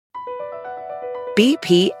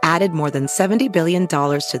BP added more than $70 billion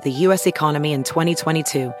to the U.S. economy in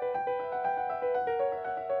 2022.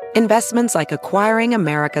 Investments like acquiring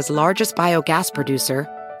America's largest biogas producer,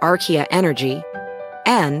 Archaea Energy,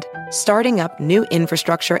 and starting up new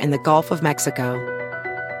infrastructure in the Gulf of Mexico.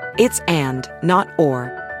 It's and, not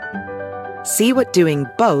or. See what doing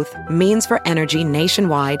both means for energy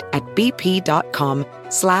nationwide at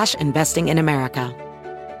bp.com/investing in America.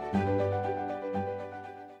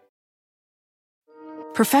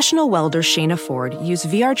 Professional welder Shayna Ford used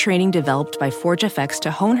VR training developed by ForgeFX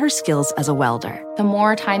to hone her skills as a welder. The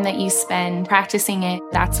more time that you spend practicing it,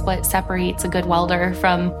 that's what separates a good welder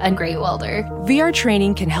from a great welder. VR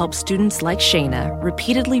training can help students like Shayna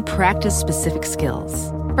repeatedly practice specific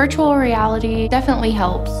skills. Virtual reality definitely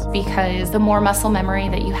helps because the more muscle memory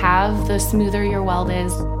that you have, the smoother your weld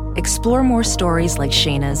is. Explore more stories like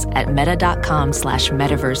Shayna's at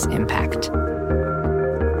meta.com/metaverseimpact.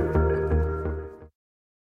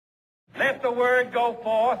 Let the word go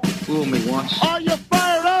forth. Fool me once. Are you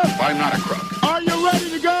fired up? I'm not a crook. Are you ready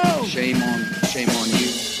to go? Shame on you.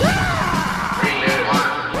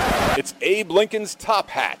 It's Abe Lincoln's Top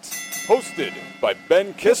Hat, hosted by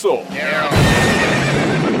Ben Kissel.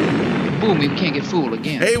 Fool me, we can't get fooled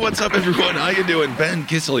again. Hey, what's up, everyone? How you doing? Ben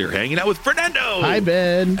Kissel here, hanging out with Fernando. Hi,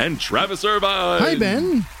 Ben. And Travis Irvine. Hi,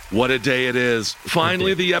 Ben. What a day it is.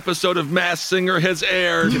 Finally, the episode of Masked Singer has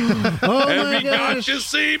aired. Oh, and my we got gosh. to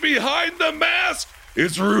see behind the mask,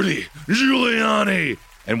 it's Rudy Giuliani.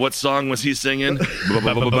 And what song was he singing? Bad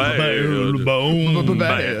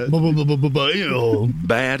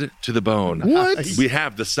to the bone. What? We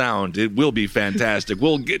have the sound. It will be fantastic.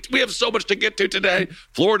 We have so much to get to today.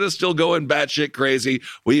 Florida's still going batshit crazy.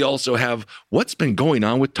 We also have what's been going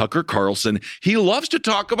on with Tucker Carlson. He loves to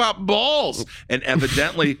talk about balls. And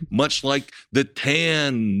evidently, much like the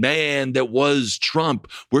tan man that was Trump,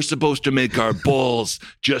 we're supposed to make our balls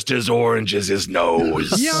just as orange as his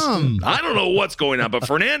nose. Yum. I don't know what's going on, but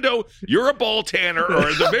Fernando, you're a ball tanner, or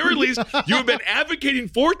at the very least, you've been advocating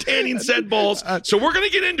for tanning said balls. So we're going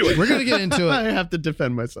to get into it. We're going to get into it. I have to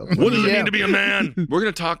defend myself. What does it mean to be a man? We're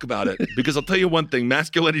going to talk about it because I'll tell you one thing.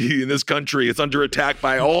 Masculinity in this country is under attack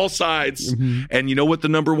by all sides. Mm-hmm. And you know what the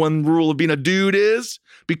number one rule of being a dude is?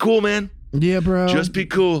 Be cool, man. Yeah, bro. Just be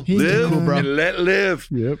cool. He's Live cool, bro. and let live.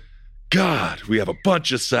 Yep. God, we have a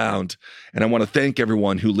bunch of sound. And I want to thank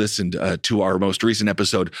everyone who listened to our most recent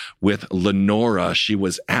episode with Lenora. She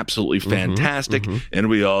was absolutely fantastic, and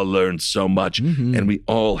we all learned so much. And we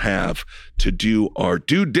all have to do our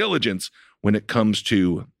due diligence when it comes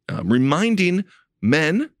to reminding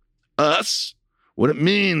men, us, what it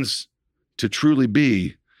means to truly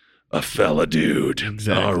be a fella dude.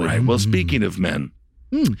 Exactly. All right. Well, speaking of men,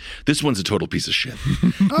 this one's a total piece of shit.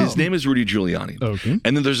 His name is Rudy Giuliani. Okay.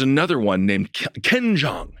 And then there's another one named Ken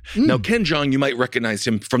Jeong. Now, Ken Jeong, you might recognize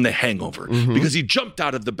him from The Hangover because he jumped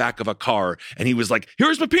out of the back of a car and he was like,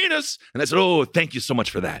 "Here's my penis." And I said, "Oh, thank you so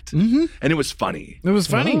much for that." And it was funny. It was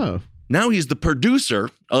funny. Oh. Now he's the producer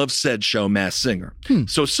of said show, Masked Singer.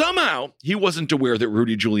 So somehow he wasn't aware that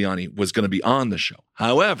Rudy Giuliani was going to be on the show.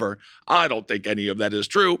 However, I don't think any of that is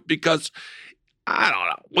true because I don't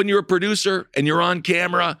know. When you're a producer and you're on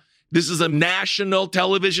camera, this is a national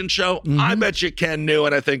television show. I bet you Ken knew,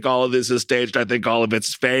 and I think all of this is staged. I think all of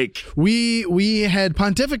it's fake. We had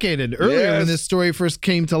pontificated earlier when this story first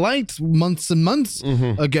came to light months and months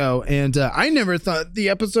ago, and I never thought the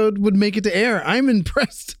episode would make it to air. I'm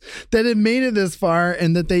impressed that it made it this far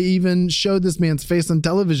and that they even showed this man's face on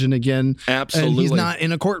television again. Absolutely. And he's not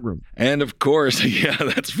in a courtroom. And of course, yeah,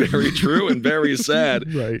 that's very true and very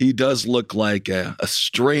sad. Right. He does look like a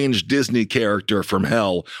strange Disney character from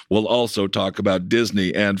hell. We'll also talk about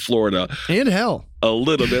Disney and Florida And hell. a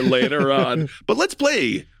little bit later on. But let's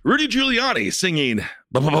play Rudy Giuliani singing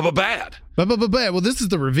Bad Well, this is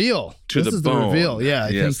the reveal. to this the is Bone. the reveal. Yeah, I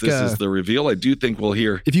yes, think, this is the reveal. I do think we'll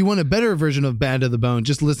hear. if you want a better version of Bad to the Bone,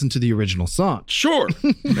 just listen to the original song. Sure.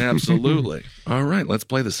 Absolutely. All right, let's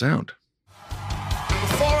play the sound.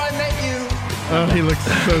 Before I met you, Oh, he looks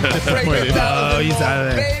so disappointed. Oh, he's out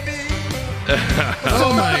of there. baby.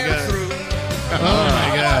 Oh, my God. Oh,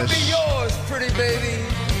 my gosh. Yours, pretty baby.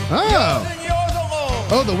 Oh. And yours alone.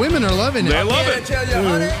 Oh, the women are loving it. They love Can I it. tell you,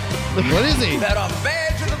 honey, What is he? that I'm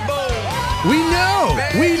bad to the bone. We know.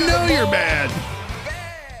 We know you're bad.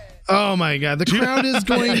 Oh my God, the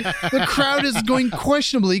crowd is going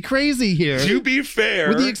questionably crazy here. To be fair,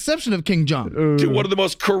 with the exception of King Jong, to one of the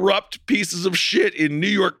most corrupt pieces of shit in New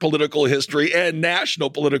York political history and national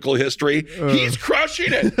political history, he's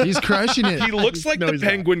crushing it. He's crushing it. He looks like the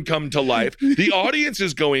Penguin come to life. The audience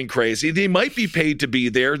is going crazy. They might be paid to be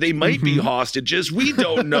there. They might be hostages. We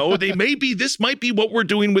don't know. This might be what we're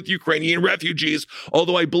doing with Ukrainian refugees.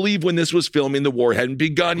 Although I believe when this was filming, the war hadn't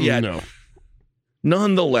begun yet. No.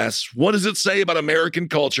 Nonetheless, what does it say about American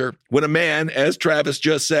culture when a man, as Travis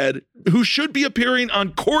just said, who should be appearing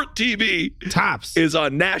on court TV, tops, is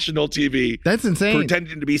on national TV? That's insane.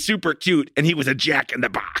 Pretending to be super cute, and he was a jack in the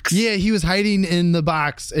box. Yeah, he was hiding in the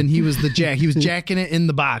box, and he was the jack. He was jacking it in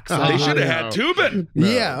the box. They should have had Toobin. No.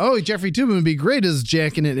 Yeah. Oh, Jeffrey Toobin would be great as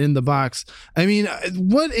jacking it in the box. I mean,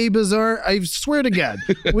 what a bizarre! I swear to God,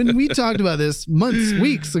 when we talked about this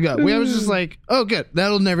weeks ago, I was just like, "Oh, good,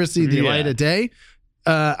 that'll never see the light of day."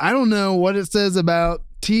 I don't know what it says about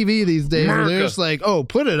TV these days. They're just like, oh,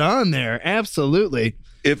 put it on there. Absolutely.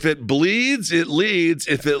 If it bleeds, it leads.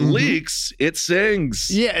 If it leaks, it sings.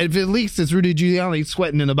 Yeah, if it leaks, it's Rudy Giuliani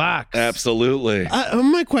sweating in a box. Absolutely.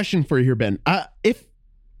 My question for you here, Ben. If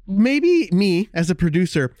maybe me as a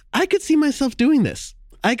producer, I could see myself doing this.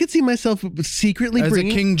 I could see myself secretly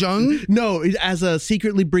bringing... As a King Jong? No, as a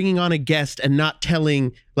secretly bringing on a guest and not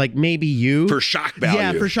telling, like, maybe you. For shock value.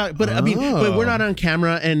 Yeah, for shock. But I mean, but we're not on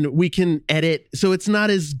camera and we can edit, so it's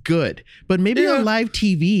not as good. But maybe on live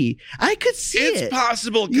TV, I could see it's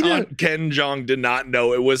possible Ken Jeong did not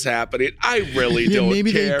know it was happening. I really don't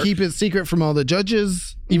maybe care. They keep it secret from all the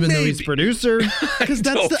judges, even though he's producer. Because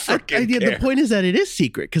that's the idea. The point is that it is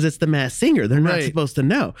secret because it's the Masked Singer. They're not supposed to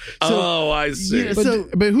know. So, I see. Yeah,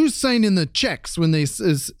 but who's signing the checks when they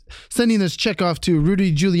is sending this check off to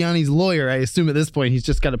Rudy Giuliani's lawyer? I assume at this point he's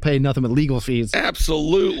just got to pay nothing but legal fees.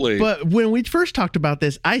 Absolutely. But when we first talked about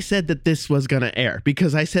this, I said that this was going to air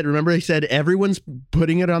because I said, remember, I said everyone's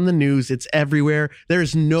putting it on the news. It's everywhere.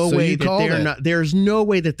 There's no way that they're not. There's no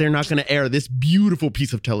way that they're not going to air this beautiful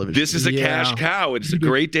piece of television. This is a cash cow. It's a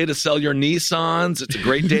great day to sell your Nissans. It's a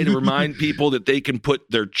great day to remind people that they can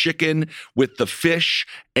put their chicken with the fish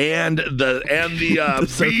and the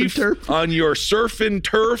beef on your surf and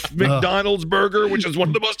turf McDonald's burger, which is one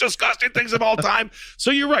of the most disgusting things of all time.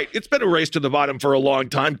 So you're right. It's been a race to the bottom for a long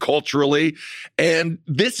time culturally. And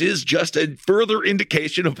this is just a further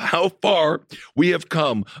indication of how far we have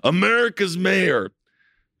come. America's mayor,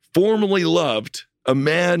 formerly loved, a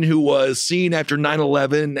man who was seen after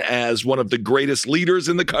 9/11 as one of the greatest leaders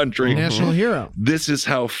in the country. National hero. This is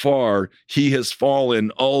how far he has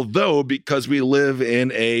fallen, although because we live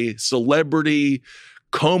in a celebrity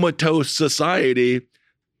comatose society,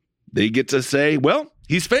 they get to say, well,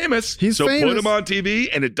 he's famous. So put him on TV,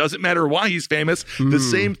 and it doesn't matter why he's famous. The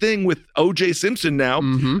same thing with O.J. Simpson now.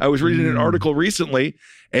 I was reading an article recently,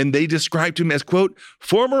 and they described him as, quote,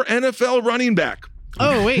 former NFL running back.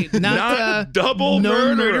 Oh, wait. Not double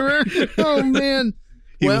murderer. Oh, man.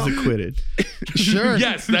 He was acquitted. Sure.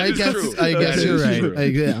 Yes, that is true. I guess you're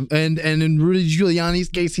right. And in Rudy Giuliani's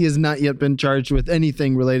case, he has not yet been charged with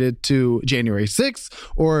anything related to January 6th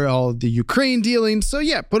or all the Ukraine dealings. So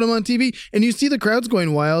yeah, put him on TV and you see the crowds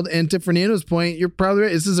going wild. And to Fernando's point, you're probably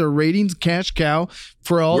right. This is a ratings cash cow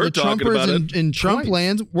for all the Trumpers in Trump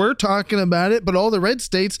land. We're talking about it, but all the red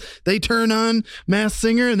states, they turn on Masked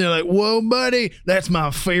Singer and they're like, whoa, buddy, that's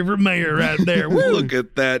my favorite mayor right there. Look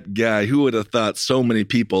at that guy. Who would have thought so many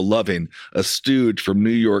people loving a stooge from New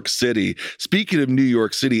York City? Speaking of New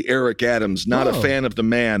York City, Eric Adams, not a fan of the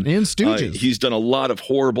man. And stooges. He's done a lot of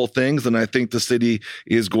horrible things, and I think the city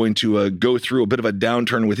is going to go through a bit of a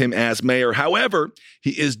downturn with him as mayor. However,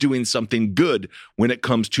 he is doing something good when it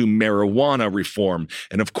comes to marijuana reform.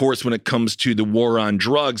 And of course, when it comes to the war on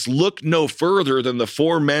drugs, look no further than the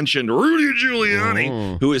aforementioned Rudy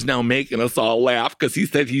Giuliani, who is now making us all laugh because he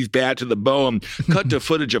said he's bad to the bone. Cut to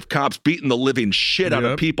footage of cops beating the living shit out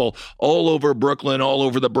of people all over Brooklyn, all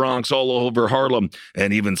over the Bronx, all over Harlem,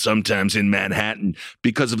 and even sometimes in Manhattan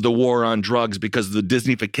because of the war on drugs, because of the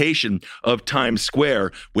Disneyfication of Times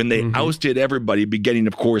Square when they ousted everybody, beginning,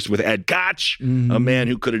 of course, with Ed Koch, a man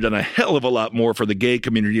who could have done a hell of a lot more for the gay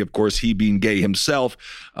community, of course, he being gay himself,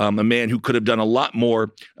 a man who could have done a lot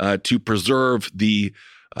more to preserve the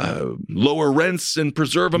lower rents and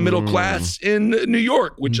preserve a middle class in New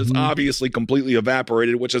York, which is obviously completely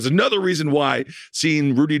evaporated, which is another reason why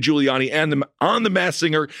seeing Rudy Giuliani and on The Masked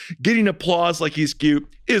Singer getting applause like he's cute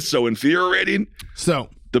is so infuriating. So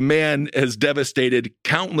the man has devastated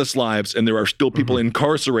countless lives, and there are still people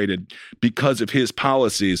incarcerated because of his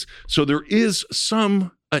policies. So there is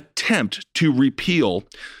some attempt to repeal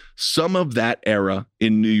some of that era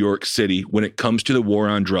in New York City when it comes to the war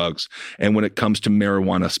on drugs and when it comes to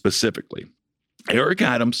marijuana specifically. Eric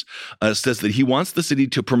Adams says that he wants the city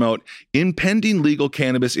to promote impending legal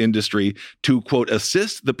cannabis industry to, quote,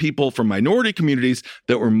 assist the people from minority communities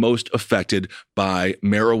that were most affected by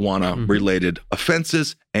marijuana-related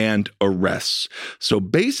offenses and arrests. So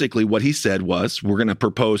basically what he said was, we're going to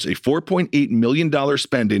propose a $4.8 million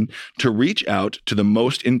spending to reach out to the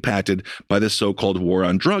most impacted by the so-called war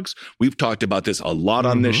on drugs. We've talked about this a lot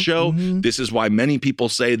on this show. This is why many people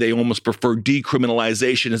say they almost prefer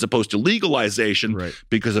decriminalization as opposed to legalization,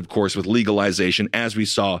 because, of course, with legalization, as we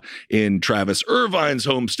saw in Travis Irvine's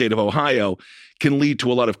home state of Ohio, can lead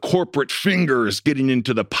to a lot of corporate fingers getting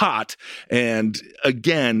into the pot and,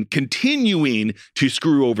 again, continuing to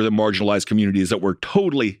screw over the marginalized communities that were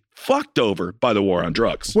totally fucked over by the war on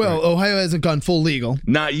drugs. Well, Ohio hasn't gone full legal.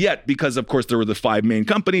 Not yet, because, of course, there were the 5 main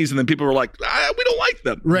companies, and then people were like, we don't like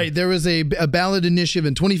them. Right. There was a ballot initiative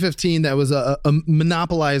in 2015 that was a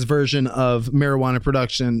monopolized version of marijuana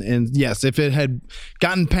production. And yes, if it had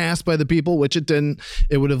gotten passed by the people, which it didn't,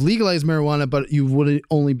 it would have legalized marijuana, but you would have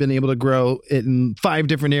only been able to grow it in 5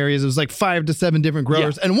 different areas. It was like 5 to 7 different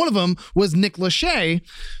growers. And one of them was Nick Lachey.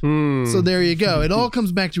 So there you go. It all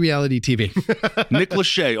comes back to reality TV. Nick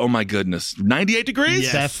Lachey, oh my goodness. 98 Degrees?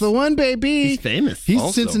 Yes. That's the one, baby. He's famous. He's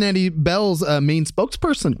also Cincinnati Bell's main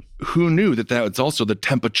spokesperson. Who knew that it's also the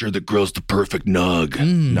temperature that grows the perfect nug?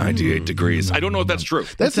 98 degrees. I don't know if that's true.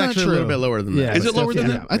 That's not actually true. a little bit lower than that. Yeah, Is it lower than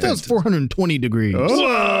that? I thought it was 420 degrees.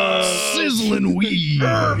 Whoa. Sizzling weed.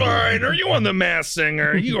 Irvine, are you on The Masked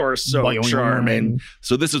Singer? You are so charming.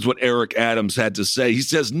 So this is what Eric Adams had to say. He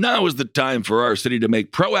says, now is the time for our city to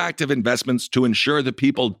make proactive investments to ensure the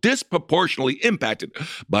people disproportionately impacted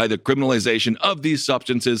by the criminalization of these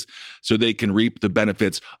substances so they can reap the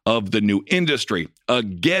benefits of the new industry.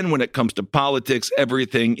 Again, when it comes to politics,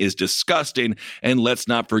 everything is disgusting. And let's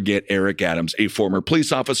not forget Eric Adams, a former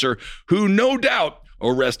police officer who no doubt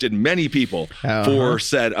arrested many people for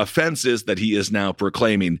said offenses that he is now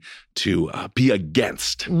proclaiming to be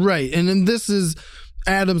against. Right. And then this is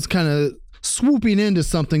Adams kind of swooping into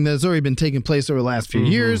something that's already been taking place over the last few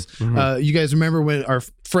years. You guys remember when our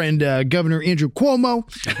friend Governor Andrew Cuomo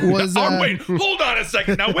was... wait, hold on a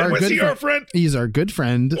second. Now, when was he our friend? He's our good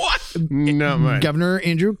friend. What? No, mine. Governor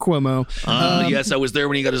Andrew Cuomo. Yes, I was there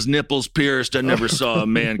when he got his nipples pierced. I never saw a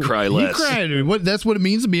man cry less. He cried. That's what it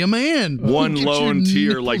means to be a man. One lone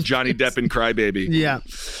tear like Johnny Depp in Crybaby. Yeah.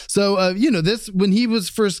 So, this, when he was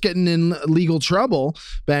first getting in legal trouble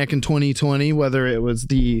back in 2020, whether it was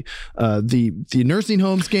the nursing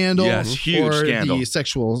home scandal, huge or scandal, the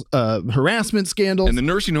sexual harassment scandal, and the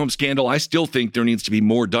nursing home scandal, I still think there needs to be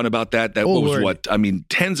more done about that. That was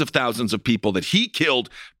tens of thousands of people that he killed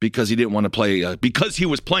because he didn't want to play, because he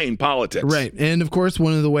was playing politics. Right. And of course,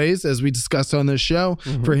 one of the ways, as we discussed on this show,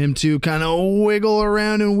 for him to kind of wiggle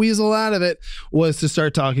around and weasel out of it was to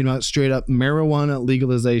start talking about straight up marijuana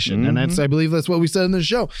legalization. And I believe that's what we said in the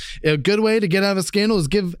show. A good way to get out of a scandal is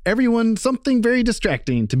give everyone something very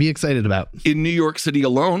distracting to be excited about. In New York City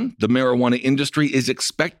alone, the marijuana industry is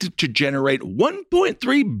expected to generate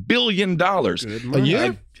 $1.3 billion a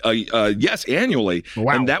year. Yes, annually.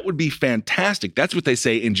 Wow. And that would be fantastic. That's what they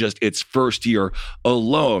say in just its first year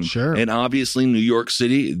alone. Sure. And obviously, New York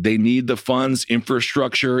City, they need the funds.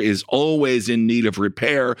 Infrastructure is always in need of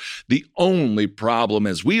repair. The only problem,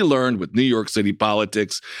 as we learned with New York City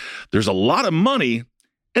politics, there's a lot of money,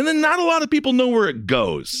 and then not a lot of people know where it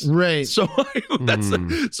goes. Right. So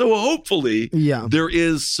so hopefully there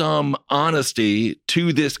is some honesty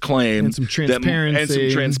to this claim and some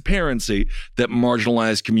transparency that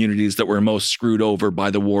marginalized communities that were most screwed over by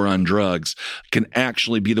the war on drugs can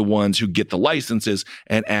actually be the ones who get the licenses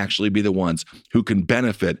and actually be the ones who can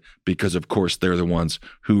benefit, because of course they're the ones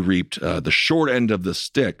who reaped the short end of the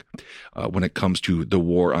stick when it comes to the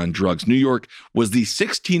war on drugs. New York was the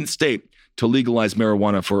 16th state to legalize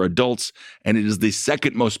marijuana for adults, and it is the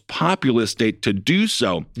second most populous state to do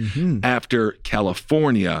so after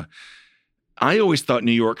California. I always thought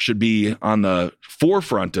New York should be on the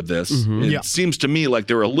forefront of this. It seems to me like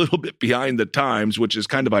they're a little bit behind the times, which is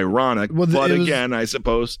kind of ironic. Well, but again, I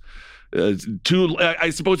suppose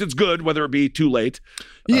it's good, whether it be too late.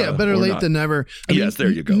 Yeah, better late than never. There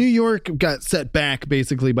you go. New York got set back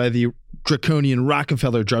basically by the draconian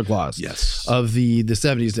Rockefeller drug laws of the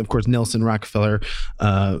 70s. Of course, Nelson Rockefeller,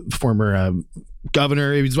 former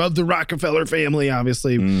governor. He was of the Rockefeller family,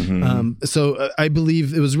 obviously. So I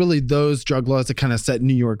believe it was really those drug laws that kind of set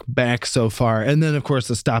New York back so far. And then, of course,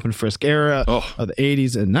 the stop and frisk era of the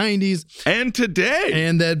 80s and 90s. And today.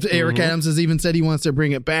 And that Eric Adams has even said he wants to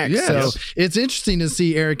bring it back. Yes. So it's interesting to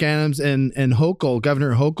see Eric Adams and Hochul,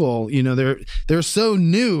 Governor Hochul, you know, they're so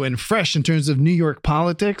new and fresh in terms of New York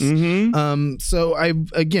politics. So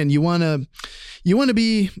you want to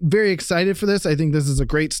be very excited for this. I think this is a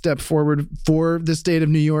great step forward for the state of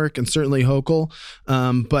New York and certainly Hochul.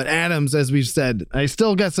 But Adams, as we've said, I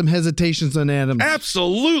still got some hesitations on Adams.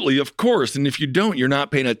 Absolutely, of course. And if you don't, you're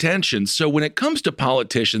not paying attention. So when it comes to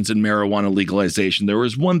politicians and marijuana legalization, there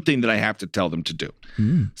is one thing that I have to tell them to do.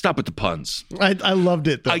 Stop with the puns. I loved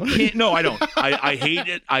it, though. I can't. No, I don't. I hate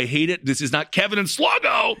it. I hate it. This is not Kevin and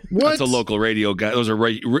Sluggo. What? That's a local radio guy. Those are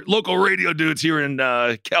local radio dudes here in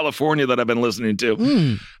California that I've been listening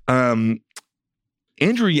to.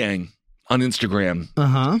 Andrew Yang on Instagram.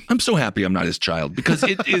 I'm so happy I'm not his child because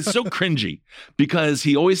it is so cringy because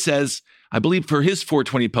he always says, I believe for his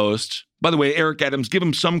 420 post, by the way, Eric Adams, give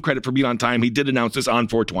him some credit for being on time. He did announce this on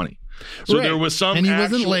 420. So there was some and he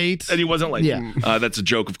wasn't late. And he wasn't late. Yeah. That's a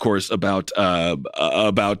joke, of course, about de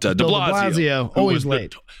Blasio. Always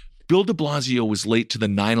late. Bill de Blasio was late to the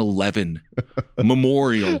 9/11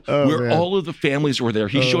 memorial where all of the families were there.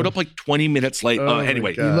 He showed up like 20 minutes late.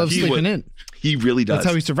 Anyway, he loves sleeping in. He really does. That's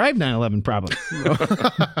how he survived 9/11, probably.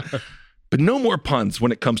 But no more puns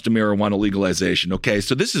when it comes to marijuana legalization, okay?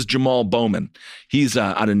 So this is Jamal Bowman. He's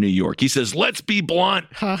out of New York. He says, let's be blunt,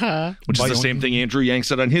 which is the same thing Andrew Yang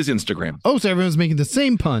said on his Instagram. Oh, so everyone's making the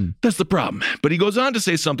same pun. That's the problem. But he goes on to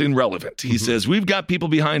say something relevant. He says, we've got people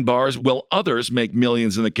behind bars while others make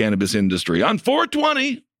millions in the cannabis industry. On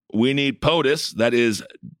 420, we need POTUS, that is,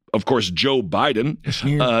 of course, Joe Biden,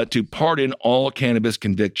 to pardon all cannabis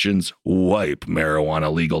convictions, wipe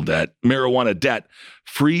marijuana debt,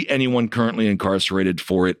 free anyone currently incarcerated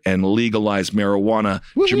for it, and legalize marijuana.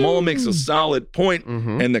 Woo-hoo. Jamal makes a solid point,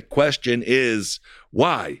 and the question is,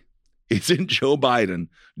 why isn't Joe Biden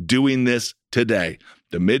doing this today?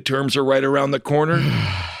 The midterms are right around the corner.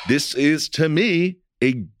 This is, to me,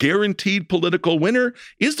 a guaranteed political winner.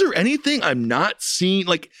 Is there anything I'm not seeing?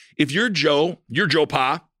 Like, if you're Joe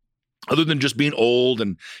Pa, other than just being old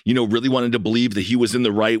and, you know, really wanting to believe that he was in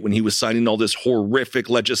the right when he was signing all this horrific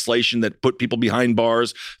legislation that put people behind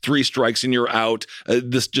bars, 3 strikes and you're out,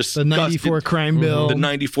 this just the 94 crime bill,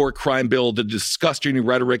 the disgusting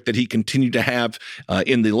rhetoric that he continued to have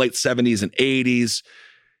in the late 70s and 80s.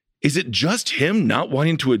 Is it just him not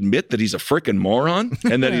wanting to admit that he's a frickin' moron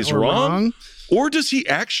and that he's wrong? Or does he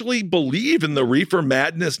actually believe in the reefer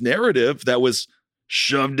madness narrative that was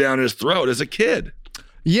shoved down his throat as a kid?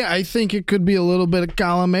 Yeah, I think it could be a little bit of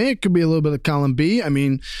column A. It could be a little bit of column B. I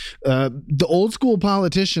mean, the old school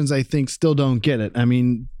politicians, I think, still don't get it. I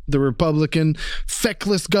mean, the Republican,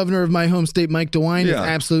 feckless governor of my home state, Mike DeWine, is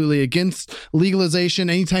absolutely against legalization.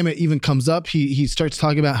 Anytime it even comes up, he starts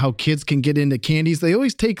talking about how kids can get into candies. They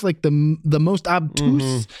always take like the most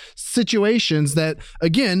obtuse situations that,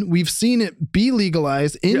 again, we've seen it be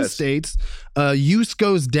legalized in states. Use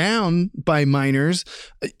goes down by minors.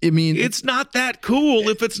 I mean, it's not that cool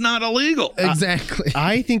if it's not illegal. Exactly.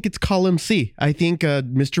 I think it's column C. I think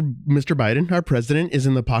Mr. Biden, our president, is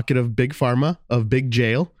in the pocket of big pharma, of big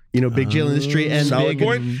jail. You know, big jail industry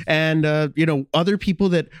and you know, other people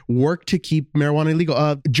that work to keep marijuana illegal.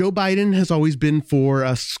 Joe Biden has always been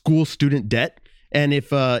for school student debt. And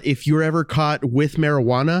if you're ever caught with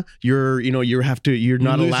marijuana, you're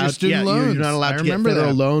not allowed to get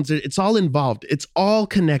federal loans. It's all involved. It's all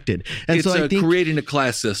connected. And it's so I think creating a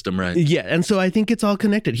class system, right? Yeah. And so I think it's all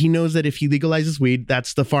connected. He knows that if he legalizes weed,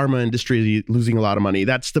 that's the pharma industry losing a lot of money.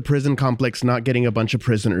 That's the prison complex not getting a bunch of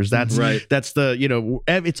prisoners. That's the, you know,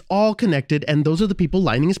 it's all connected. And those are the people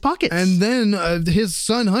lining his pockets. And then his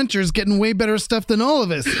son Hunter's getting way better stuff than all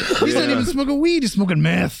of us. He's not even smoking weed. He's smoking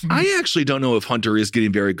meth. I actually don't know if Hunter is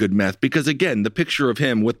getting very good meth because, again, the picture of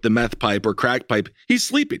him with the meth pipe or crack pipe, he's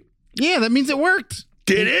sleeping. Yeah, that means it worked.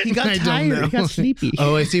 Did it? He got tired. He got sleepy.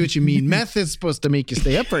 Oh, I see what you mean. Meth is supposed to make you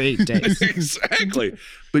stay up for 8 days. Exactly.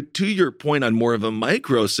 But to your point on more of a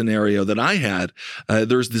micro scenario that I had,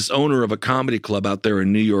 there's this owner of a comedy club out there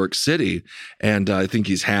in New York City, and I think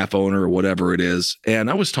he's half owner or whatever it is. And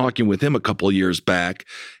I was talking with him a couple of years back,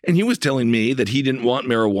 and he was telling me that he didn't want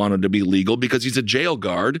marijuana to be legal because he's a jail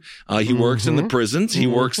guard. He works in the prisons. He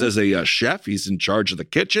works as a chef. He's in charge of the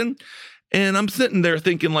kitchen. And I'm sitting there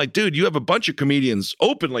thinking like, dude, you have a bunch of comedians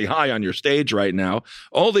openly high on your stage right now.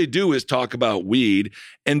 All they do is talk about weed.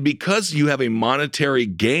 And because you have a monetary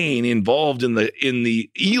gain involved in the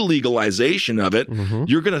illegalization of it,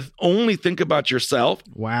 you're going to only think about yourself.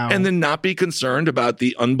 Wow. And then not be concerned about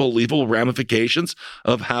the unbelievable ramifications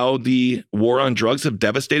of how the war on drugs have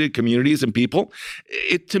devastated communities and people.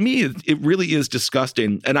 To me, it really is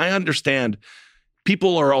disgusting. And I understand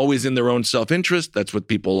people are always in their own self-interest. That's what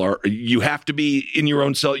people are. You have to be in your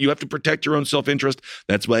own self. You have to protect your own self-interest.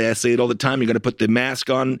 That's why I say it all the time. You got to put the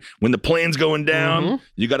mask on when the plane's going down.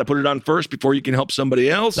 You got to put it on first before you can help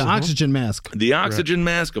somebody else. The oxygen mask. The oxygen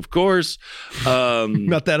mask, of course.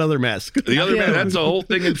 Not that other mask. The other mask. That's a whole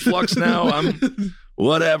thing in flux now.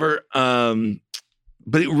 Whatever.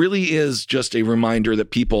 But it really is just a reminder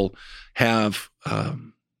that people have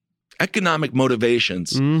economic motivations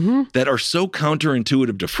that are so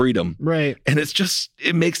counterintuitive to freedom. Right. And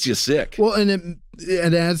it makes you sick. Well, and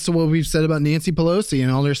it adds to what we've said about Nancy Pelosi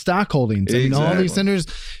and all their stock holdings. Exactly. I mean, all these senators,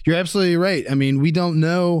 you're absolutely right. I mean, we don't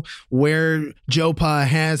know where Joe Pa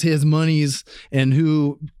has his monies and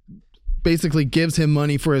who basically gives him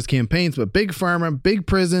money for his campaigns, but Big Pharma, Big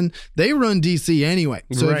Prison, they run DC anyway.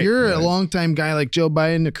 So if you're a longtime guy like Joe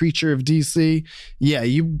Biden, a creature of DC, yeah,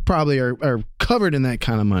 you probably are covered in that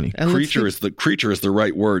kind of money. And creature is the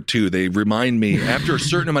right word too. They remind me after a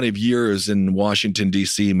certain amount of years in Washington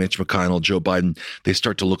DC, Mitch McConnell, Joe Biden, they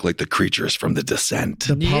start to look like the creatures from The Descent.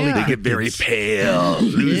 They get very pale,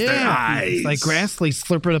 lose their eyes. It's like Grassley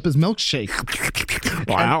slurping up his milkshake.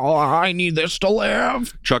 Wow, I need this to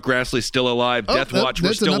live. Chuck Grassley's still alive. Death Watch,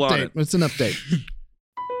 we're still on it. It's an update.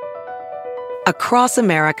 Across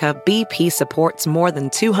America, BP supports more than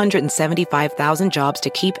 275,000 jobs to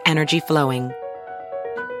keep energy flowing.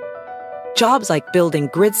 Jobs like building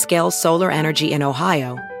grid-scale solar energy in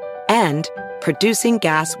Ohio and producing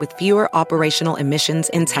gas with fewer operational emissions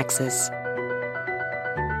in Texas.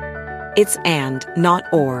 It's and, not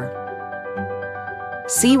or.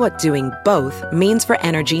 See what doing both means for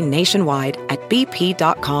energy nationwide at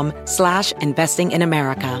bp.com/investing in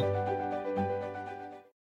America.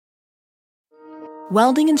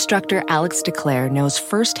 Welding instructor Alex DeClaire knows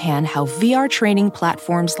firsthand how VR training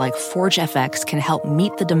platforms like ForgeFX can help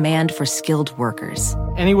meet the demand for skilled workers.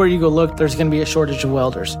 Anywhere you go look, there's going to be a shortage of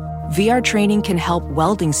welders. VR training can help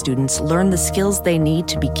welding students learn the skills they need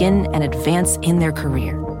to begin and advance in their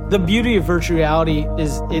career. The beauty of virtual reality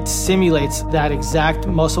is it simulates that exact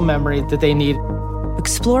muscle memory that they need.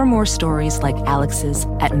 Explore more stories like Alex's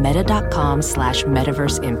at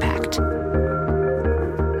meta.com/metaverseimpact.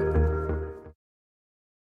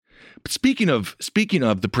 But speaking of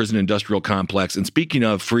the prison industrial complex and speaking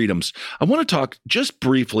of freedoms, I want to talk just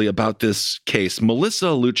briefly about this case,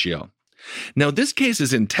 Melissa Lucio. Now, this case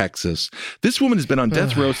is in Texas. This woman has been on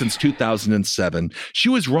death row since 2007. She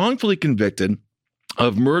was wrongfully convicted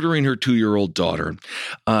of murdering her 2-year-old daughter.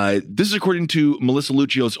 This is according to Melissa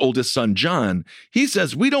Lucio's oldest son, John. He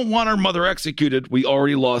says, "We don't want our mother executed. We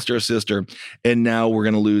already lost our sister, and now we're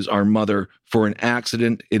going to lose our mother for an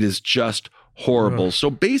accident. It is just horrible." So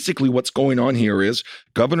basically what's going on here is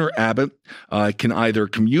Governor Abbott can either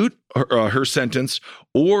commute her sentence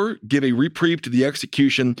or give a reprieve to the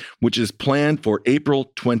execution, which is planned for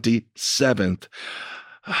April 27th.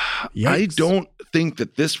 I don't think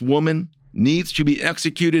that this woman needs to be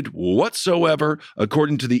executed whatsoever.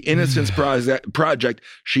 According to the Innocence Project,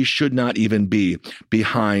 she should not even be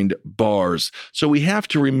behind bars. So we have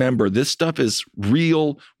to remember this stuff is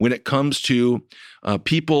real when it comes to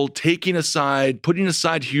people putting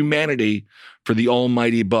aside humanity for the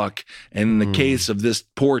almighty buck. And in the case of this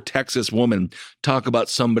poor Texas woman, talk about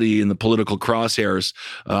somebody in the political crosshairs,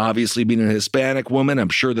 obviously being a Hispanic woman, I'm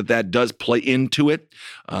sure that does play into it.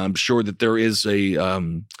 I'm sure that there is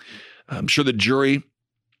I'm sure the jury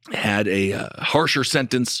had a harsher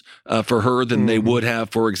sentence for her than they would have,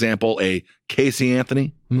 for example, a Casey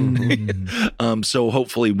Anthony. So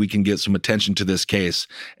hopefully we can get some attention to this case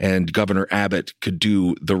and Governor Abbott could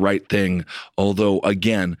do the right thing. Although,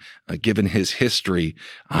 again, given his history,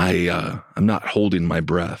 I'm not holding my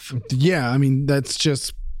breath. Yeah, I mean, that's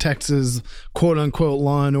just Texas quote unquote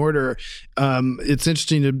law and order. It's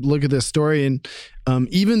interesting to look at this story, and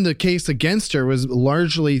even the case against her was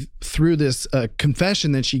largely through this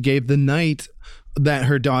confession that she gave the night that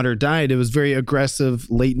her daughter died. It was very aggressive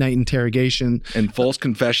late night interrogation. And false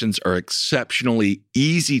confessions are exceptionally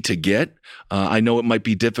easy to get. I know it might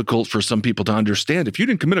be difficult for some people to understand. If you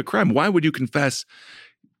didn't commit a crime, why would you confess?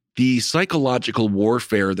 the psychological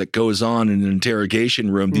warfare that goes on in an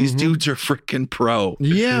interrogation room, these dudes are freaking pro.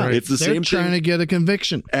 Yeah. It's the same thing. They're trying to get a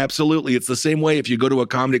conviction. Absolutely. It's the same way if you go to a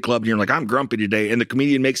comedy club and you're like, I'm grumpy today, and the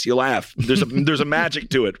comedian makes you laugh. There's a magic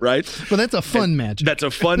to it, right? But that's a fun magic. That's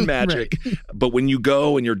a fun magic. Right. But when you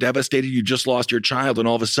go and you're devastated, you just lost your child, and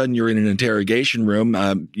all of a sudden you're in an interrogation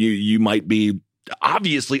room, you might be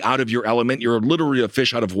obviously out of your element. You're literally a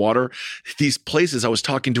fish out of water. These places, I was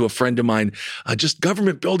talking to a friend of mine, just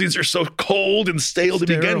government buildings are so cold and stale to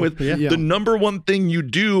begin with. Yeah. The number one thing you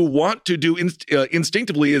want to do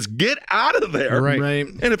instinctively is get out of there. Right.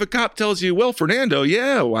 And if a cop tells you, well, Fernando,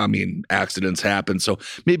 accidents happen, so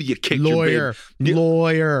maybe you kicked lawyer.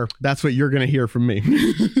 That's what you're going to hear from me.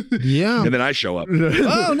 Yeah. And then I show up.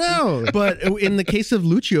 Oh, no. But in the case of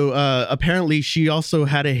Lucio, apparently she also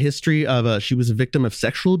had a history of she was a victim of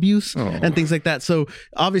sexual abuse and things like that. So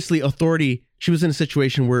obviously she was in a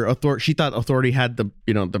situation where she thought authority had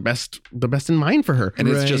the best in mind for her. And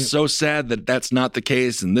it's just so sad that that's not the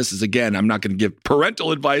case. And this is, again, I'm not going to give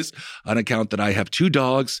parental advice on account that I have 2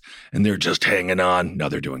 dogs and they're just hanging on. No,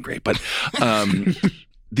 they're doing great. But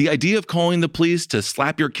the idea of calling the police to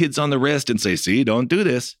slap your kids on the wrist and say, see, don't do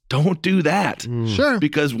this. Don't do that. Sure.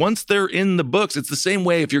 Because once they're in the books, it's the same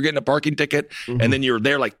way if you're getting a parking ticket and then you're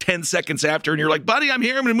there like 10 seconds after and you're like, buddy, I'm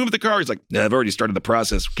here. I'm going to move the car. He's like, no, I've already started the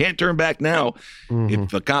process. Can't turn back now.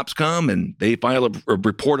 If the cops come and they file a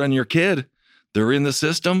report on your kid, they're in the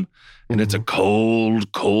system. And it's a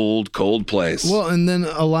cold, cold, cold place. Well, and then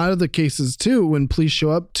a lot of the cases, too, when police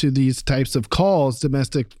show up to these types of calls,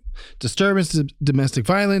 domestic disturbance, domestic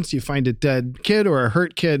violence, you find a dead kid or a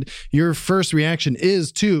hurt kid, your first reaction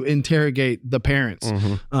is to interrogate the parents.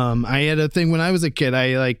 I had a thing when I was a kid.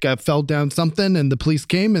 I fell down something and the police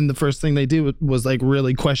came, and the first thing they did was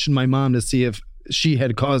really question my mom to see if she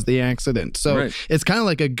had caused the accident. So it's kind of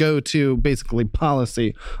like a go-to basically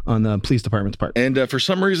policy on the police department's part. And for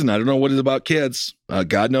some reason, I don't know what it is about kids.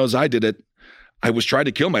 God knows I did it. I was trying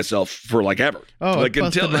to kill myself for ever. Oh, like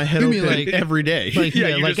until my head open every day.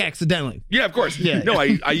 Accidentally. Yeah, of course. Yeah. No,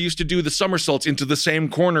 I used to do the somersaults into the same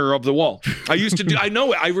corner of the wall. I used to do. I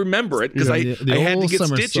know it. I remember it because I had to get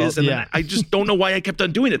stitches, and then I just don't know why I kept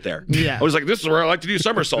on doing it there. Yeah. I was like, this is where I like to do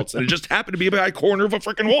somersaults, and it just happened to be by a corner of a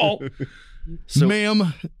freaking wall. So,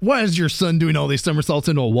 ma'am, why is your son doing all these somersaults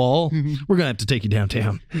into a wall? We're going to have to take you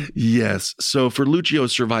downtown. Yes. So for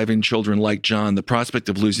Lucio's surviving children like John, the prospect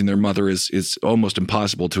of losing their mother is almost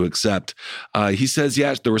impossible to accept. He says,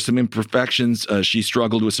 yes, there were some imperfections. She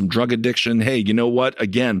struggled with some drug addiction. Hey, you know what?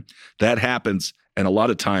 Again, that happens. And a lot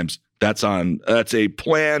of times that's a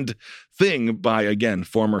planned thing by, again,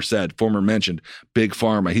 former mentioned Big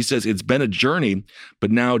Pharma. He says it's been a journey,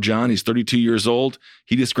 but now John, he's 32 years old.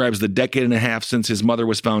 He describes the decade and a half since his mother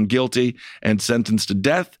was found guilty and sentenced to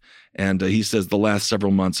death. And he says the last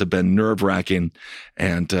several months have been nerve-wracking.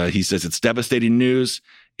 And he says it's devastating news.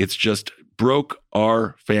 It's just broke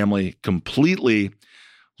our family completely.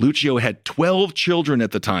 Lucio had 12 children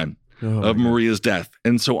at the time of Maria's death.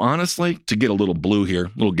 And so honestly, to get a little blue here,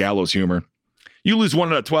 a little gallows humor, you lose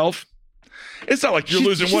 1 out of 12. It's not like you're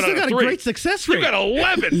losing 1 out of 3. She's got a great success rate. You got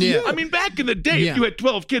 11. Yeah. I mean, back in the day, if you had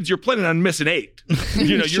 12 kids, you're planning on missing 8.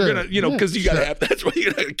 You're gonna, because you gotta have. That's why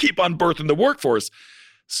you gotta keep on birthing the workforce.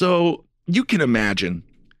 So you can imagine,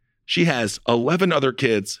 she has 11 other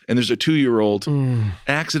kids, and there's a 2-year-old.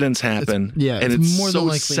 Accidents happen, and it's more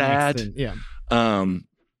so sad.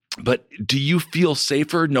 But do you feel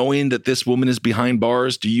safer knowing that this woman is behind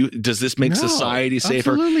bars? Does this make society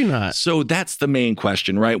safer? Absolutely not. So that's the main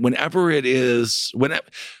question, right?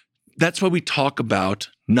 That's why we talk about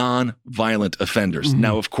non-violent offenders.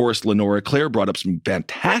 Now, of course, Lenora Claire brought up some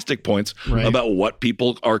fantastic points about what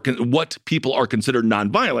people are considered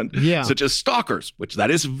non-violent, such as stalkers, which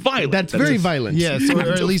that is violent. That's very violent. Yes, or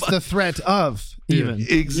at least the threat of even.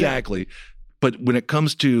 Exactly. Yeah. But when it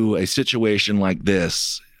comes to a situation like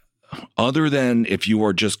this, other than if you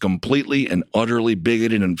are just completely and utterly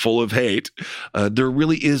bigoted and full of hate, there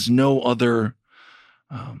really is no other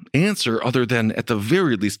answer other than, at the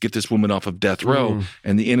very least, get this woman off of death row.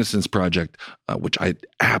 And the Innocence Project, which I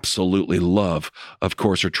absolutely love, of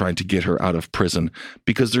course, are trying to get her out of prison,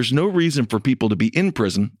 because there's no reason for people to be in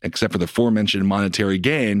prison except for the aforementioned monetary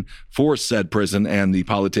gain for said prison and the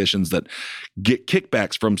politicians that get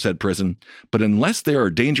kickbacks from said prison. But unless they are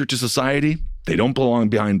a danger to society, they don't belong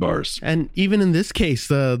behind bars. And even in this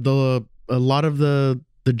case, a lot of the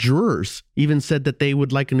jurors even said that they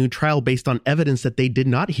would like a new trial based on evidence that they did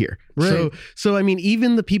not hear. Right. So I mean,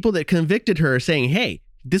 even the people that convicted her are saying, hey,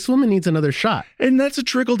 this woman needs another shot. And that's a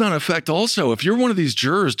trickle-down effect also. If you're one of these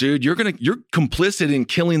jurors, dude, you're complicit in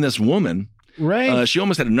killing this woman. Right. She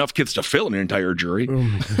almost had enough kids to fill an entire jury.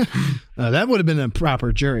 That would have been a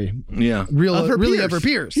proper jury. Yeah. Really of her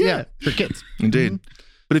peers. Yeah. For kids. Indeed. Mm-hmm.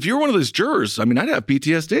 But if you're one of those jurors, I mean, I'd have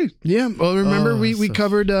PTSD. Yeah. Well, remember we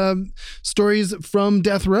covered stories from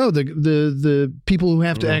death row. The people who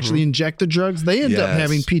have to actually inject the drugs, they end up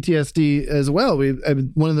having PTSD as well.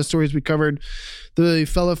 One of the stories we covered, the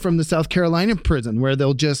fella from the South Carolina prison, where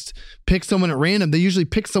they'll just pick someone at random. They usually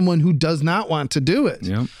pick someone who does not want to do it.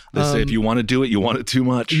 Yeah. They say if you want to do it, you want it too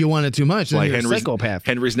much. You want it too much. Like you're a psychopath.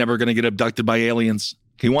 Henry's never going to get abducted by aliens.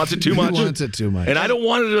 He wants it too much. He wants it too much. And I don't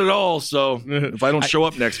want it at all. So if I don't show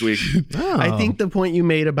up next week. I think the point you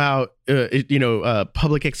made about,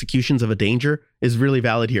 public executions of a danger is really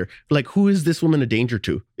valid here. Like, who is this woman a danger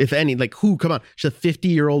to, if any? Like, who? Come on. She's a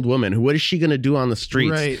 50-year-old woman. What is she going to do on the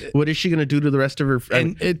streets? Right. What is she going to do to the rest of her?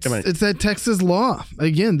 And it's that Texas law.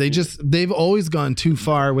 Again, they've always gone too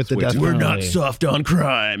far with the death penalty. We're not soft on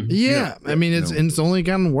crime. Yeah. I mean, it's only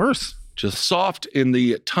gotten worse. Just soft in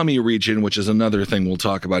the tummy region, which is another thing we'll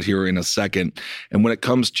talk about here in a second. And when it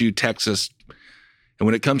comes to Texas, and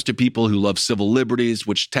when it comes to people who love civil liberties,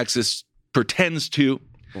 which Texas pretends to,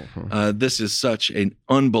 this is such an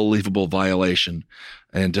unbelievable violation.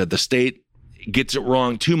 And the state gets it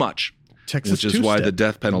wrong too much, which is why the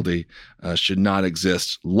death penalty should not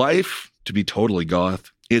exist. Life, to be totally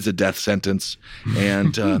goth, is a death sentence,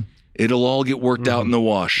 and it'll all get worked out in the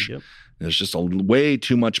wash. Yep. There's just way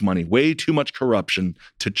too much money, way too much corruption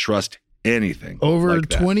to trust anything. Over like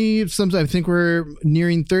 20, I think we're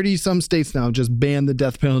nearing 30 some states now just ban the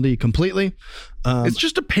death penalty completely. It's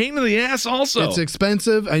just a pain in the ass also. It's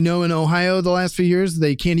expensive. I know in Ohio the last few years,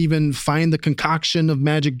 they can't even find the concoction of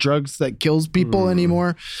magic drugs that kills people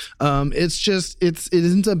anymore. It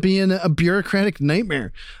ends up being a bureaucratic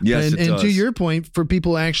nightmare. Yes, and to your point, for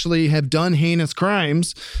people who actually have done heinous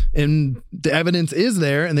crimes and the evidence is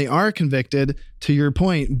there and they are convicted, to your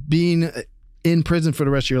point, being in prison for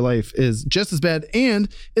the rest of your life is just as bad, and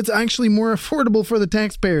it's actually more affordable for the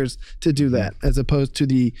taxpayers to do that as opposed to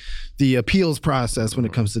the appeals process when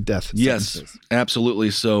it comes to death sentences. Yes,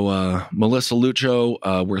 absolutely. So Melissa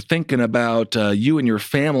Lucho, we're thinking about you and your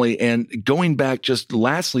family, and going back just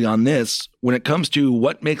lastly on this, when it comes to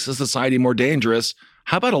what makes a society more dangerous,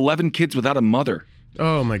 how about 11 kids without a mother?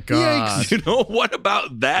 Oh my God! You know, what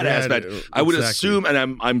about that aspect? I would assume,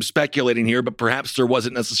 and I'm speculating here, but perhaps there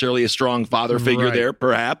wasn't necessarily a strong father figure there.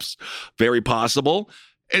 Perhaps, very possible.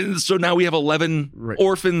 And so now we have 11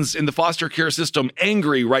 orphans in the foster care system,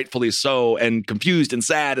 angry, rightfully so, and confused and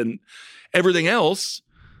sad and everything else.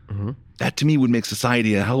 That to me would make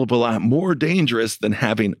society a hell of a lot more dangerous than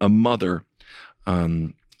having a mother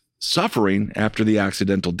suffering after the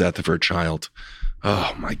accidental death of her child.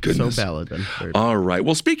 Oh, my goodness. So valid, Ben. All right.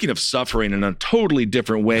 Well, speaking of suffering in a totally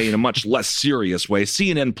different way, in a much less serious way,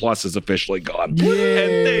 CNN Plus is officially gone. And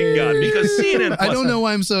thank God, because CNN Plus... I don't know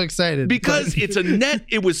why I'm so excited. Because it's a net...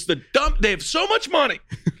 It was the dump... They have so much money.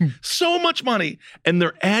 So much money. And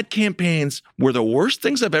their ad campaigns were the worst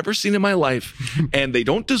things I've ever seen in my life. And they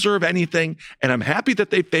don't deserve anything. And I'm happy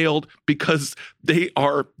that they failed because they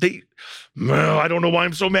are... Well, I don't know why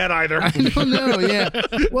I'm so mad either. I don't know, yeah.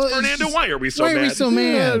 Well, Fernando, why are we so mad? Why are we so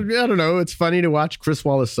mad? I don't know. It's funny to watch Chris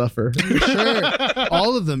Wallace suffer. Sure.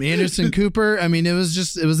 All of them. Anderson Cooper. I mean, it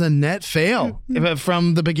was a net fail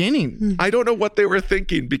from the beginning. I don't know what they were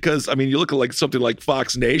thinking because, I mean, you look at like something like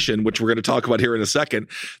Fox Nation, which we're going to talk about here in a second.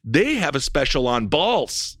 They have a special on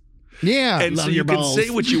balls. Yeah. And so you can say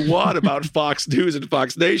what you want about Fox News and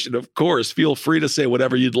Fox Nation. Of course, feel free to say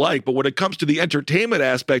whatever you'd like. But when it comes to the entertainment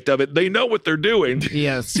aspect of it, they know what they're doing.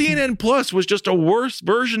 Yes. CNN Plus was just a worse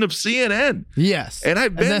version of CNN. Yes. And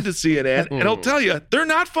I've been to CNN, and I'll tell you, they're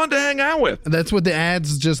not fun to hang out with. That's what the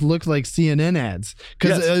ads just looked like, CNN ads.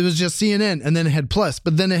 Because it was just CNN, and then it had Plus.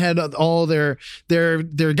 But then it had all their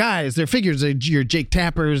guys, their figures, your Jake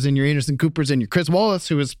Tappers and your Anderson Coopers and your Chris Wallace,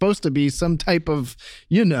 who was supposed to be some type of,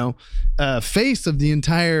 face of the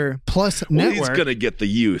entire Plus network. He's going to get the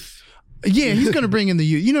youth. Yeah, he's going to bring in the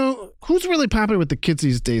youth. You know, who's really popular with the kids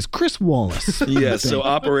these days? Chris Wallace. Yes, so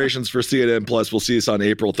operations for CNN Plus, we'll see us on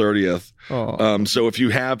April 30th. So if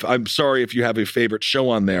you have, I'm sorry if you have a favorite show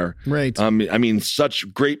on there. Right. I mean,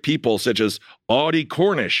 such great people such as Audie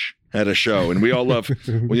Cornish had a show, and we all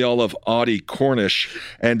love Audie Cornish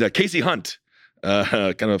and Casey Hunt.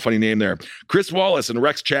 Kind of a funny name there. Chris Wallace and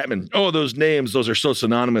Rex Chapman. Oh, those names, those are so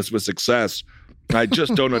synonymous with success. I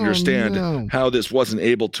just don't understand how this wasn't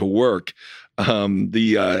able to work. I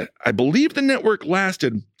believe the network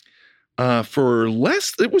lasted for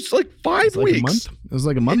less. It was like 5 weeks. It was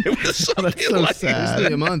like a month. It was something That's so like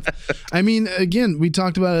sad. A month. I mean, again, we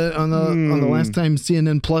talked about it on the last time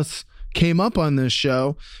CNN Plus came up on this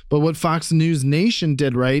show. But what Fox News Nation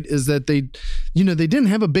did right is that they didn't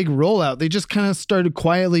have a big rollout. They just kind of started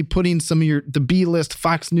quietly putting some of the B-list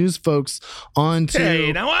Fox News folks onto.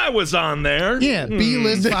 Hey, now I was on there. Yeah,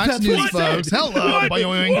 B-list Fox News folks. Hello,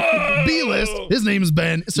 B-list. His name's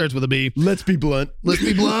Ben. It starts with a B. Let's be blunt.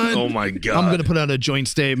 Oh my God. I'm gonna put out a joint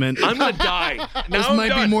statement. I'm gonna die. This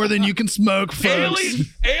might be more than you can smoke, folks.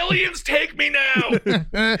 Aliens, take me now.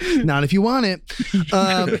 Not if you want it.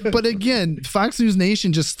 But again, Fox News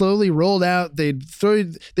Nation just slowly rolled out. They'd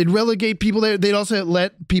relegate people there. They'd also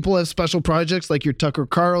let people have special projects like your Tucker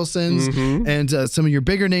Carlsons and some of your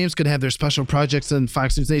bigger names could have their special projects on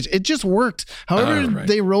Fox News Nation. It just worked. However,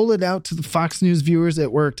 they roll it out to the Fox News viewers,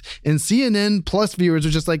 it worked. And CNN Plus viewers are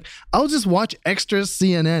just like, I'll just watch extra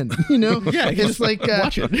CNN. Yeah, it's like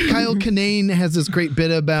Kyle Kinane has this great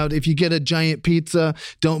bit about if you get a giant pizza,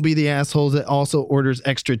 don't be the asshole that also orders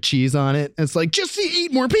extra cheese on it. It's like, just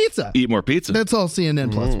eat more pizza. Eat more pizza. That's all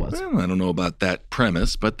CNN Plus was. Well, I don't know about that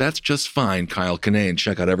premise, but that's just fine. Kyle Kinane,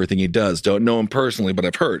 check out everything he does. Don't know him personally, but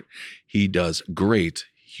I've heard he does great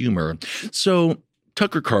humor. So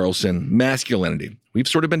Tucker Carlson, masculinity. We've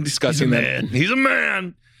sort of been discussing that. He's a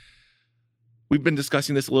man. We've been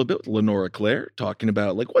discussing this a little bit with Lenora Claire, talking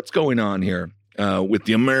about what's going on here with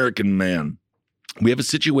the American man. We have a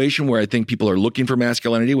situation where I think people are looking for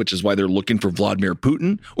masculinity, which is why they're looking for Vladimir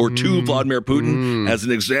Putin or to Vladimir Putin as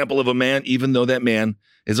an example of a man, even though that man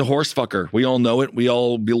is a horse fucker. We all know it. We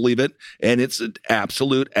all believe it. And it's an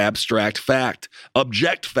absolute abstract fact,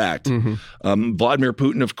 object fact. Vladimir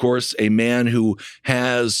Putin, of course, a man who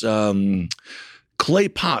has clay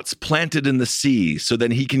pots planted in the sea so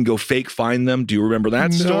then he can go fake find them. Do you remember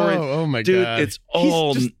that story? Oh my God. Dude, it's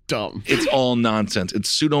all just dumb. It's all nonsense. It's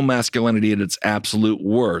pseudo masculinity at its absolute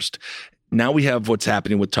worst. Now we have what's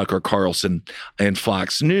happening with Tucker Carlson and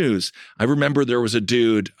Fox News. I remember there was a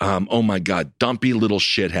dude, oh my God, dumpy little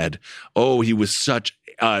shithead. Oh, he was such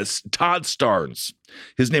Todd Starnes.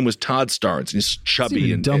 His name was Todd Starnes, and he's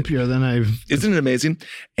chubby and dumpier than I've. Isn't it amazing?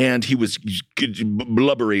 And he was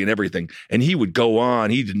blubbery and everything. And he would go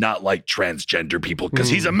on. He did not like transgender people because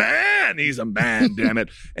he's a man. He's a man, damn it.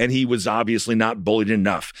 And he was obviously not bullied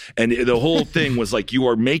enough. And the whole thing was like, you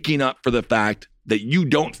are making up for the fact that you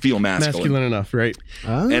don't feel masculine enough, right?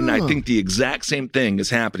 And I think the exact same thing is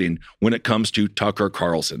happening when it comes to Tucker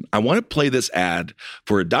Carlson. I want to play this ad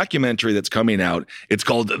for a documentary that's coming out. It's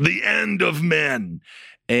called The End of Men.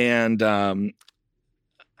 And the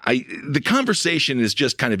conversation is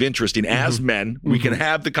just kind of interesting. As men, we can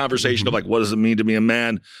have the conversation of what does it mean to be a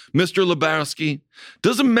man? Mr. Lebowski,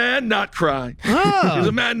 does a man not cry? Does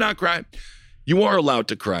a man not cry? You are allowed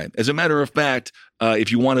to cry. As a matter of fact,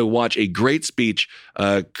 if you want to watch a great speech,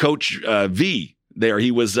 Coach V there,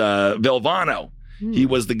 he was Valvano. He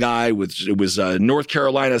was the guy it was North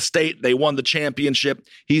Carolina State. They won the championship.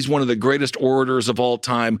 He's one of the greatest orators of all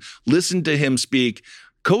time. Listen to him speak.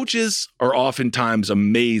 Coaches are oftentimes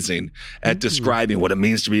amazing at describing what it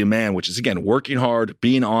means to be a man, which is, again, working hard,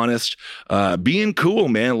 being honest, being cool,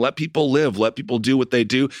 man. Let people live. Let people do what they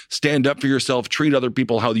do. Stand up for yourself. Treat other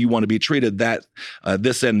people how you want to be treated. That,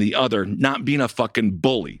 this and the other. Not being a fucking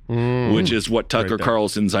bully, which is what Tucker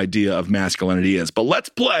Carlson's idea of masculinity is. But let's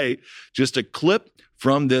play just a clip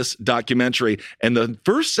from this documentary. And the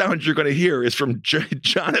first sound you're going to hear is from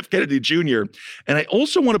John F. Kennedy Jr. And I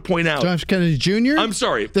also want to point out... John F. Kennedy Jr.? I'm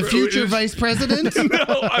sorry. The future vice president?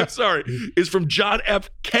 No, I'm sorry. Is from John F.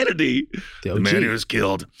 Kennedy, the man who was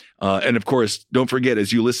killed. And of course, don't forget,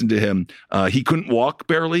 as you listen to him, he couldn't walk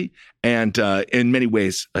barely. And in many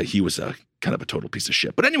ways, he was kind of a total piece of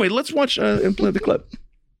shit. But anyway, let's watch and play the clip.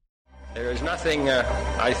 There is nothing,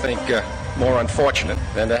 I think, more unfortunate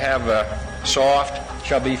than to have soft,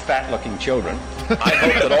 chubby, fat-looking children. I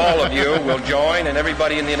hope that all of you will join, and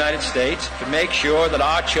everybody in the United States, to make sure that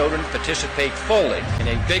our children participate fully in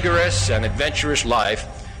a vigorous and adventurous life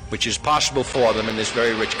which is possible for them in this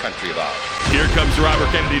very rich country of ours. Here comes Robert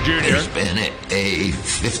Kennedy Jr. There's been a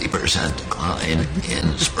 50% decline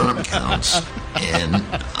in sperm counts in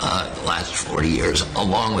the last 40 years,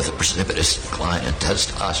 along with a precipitous decline in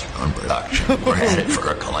testosterone production. We're headed for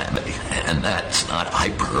a calamity, and that's not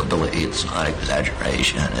hyperbole, it's not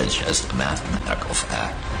exaggeration, it's just a mathematical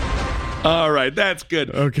fact. All right, that's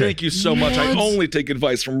good. Okay. Thank you so much. I only take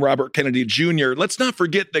advice from Robert Kennedy Jr. Let's not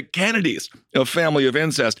forget the Kennedys, a family of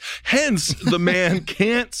incest. Hence, the man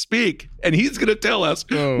can't speak, and he's going to tell us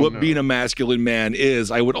being a masculine man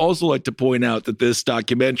is. I would also like to point out that this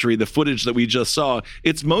documentary, the footage that we just saw,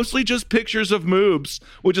 it's mostly just pictures of moobs,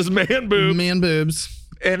 which is man boobs. Man boobs.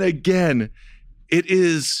 And again, it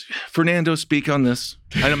is, Fernando, speak on this.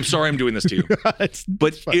 And I'm sorry I'm doing this to you.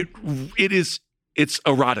 But it is It's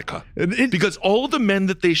erotica. Because all of the men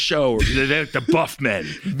that they show, they're like the buff men.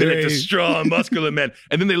 They're like the strong, muscular men.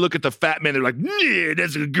 And then they look at the fat men. They're like, yeah,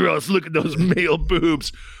 that's gross. Look at those male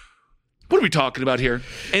boobs. What are we talking about here?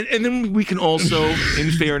 And then we can also,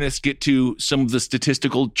 in fairness, get to some of the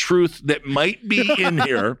statistical truth that might be in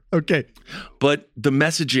here. Okay. But the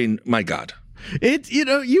messaging, my God. It's,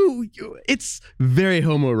 it's very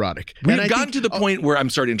homoerotic. We've gotten to the point where, I'm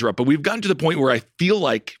sorry to interrupt, but we've gotten to the point where I feel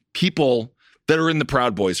like people that are in the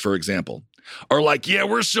Proud Boys, for example, are like, yeah,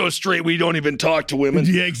 we're so straight, we don't even talk to women.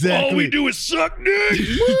 Yeah, exactly. All we do is suck dick.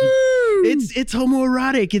 It's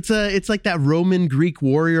homoerotic. It's like that Roman Greek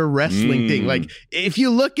warrior wrestling thing. Like, if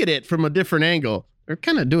you look at it from a different angle, they're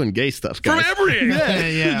kind of doing gay stuff, guys. From every angle.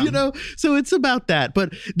 Yeah. So it's about that.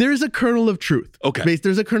 But there's a kernel of truth. Okay.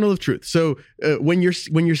 There's a kernel of truth. So when your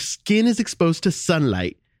skin is exposed to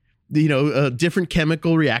sunlight, different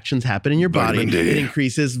chemical reactions happen in your body. It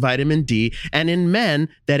increases vitamin D. And in men,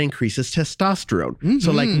 that increases testosterone. Mm-hmm.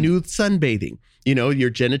 So like nude sunbathing. Your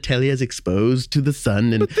genitalia is exposed to the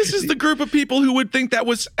sun. But this is the group of people who would think that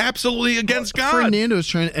was absolutely against God. Fernando's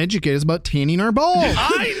trying to educate us about tanning our balls.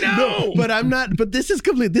 I know. No, but I'm not. But this is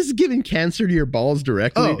complete. This is giving cancer to your balls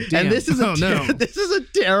directly. Oh, damn. And this is this is a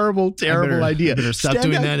terrible idea. I better stop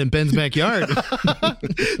doing that in Ben's backyard.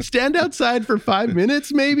 Stand outside for 5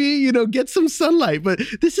 minutes, maybe, get some sunlight. But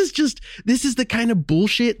this is the kind of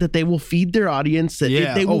bullshit that they will feed their audience that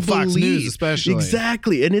they will Fox believe. News especially.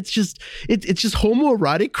 Exactly. And it's just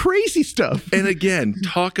homoerotic crazy stuff. And again,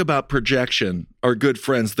 talk about projection. Our good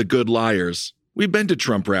friends, the good liars. We've been to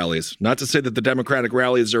Trump rallies. Not to say that the Democratic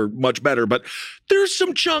rallies are much better, but there's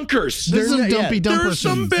some chunkers. There's some dumpy dumpers. There's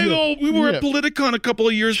some big old. We were at Politicon a couple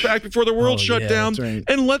of years back before the world shut down. Right.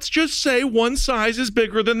 And let's just say one size is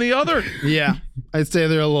bigger than the other. Yeah. I'd say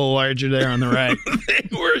they're a little larger there on the right.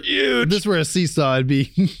 They were huge. If this were a seesaw, it'd be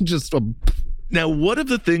just a... Now, one of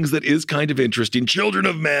the things that is kind of interesting, children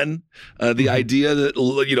of men, the idea that,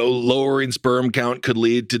 lowering sperm count could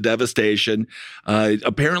lead to devastation.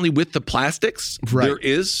 Apparently with the plastics, there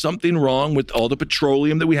is something wrong with all the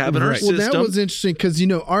petroleum that we have in our system. Well, that was interesting because,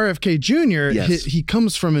 RFK Jr., he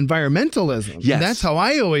comes from environmentalism. Yes. And that's how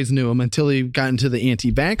I always knew him until he got into the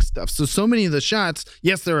anti-vax stuff. So many of the shots,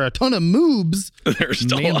 yes, there are a ton of moobs. There's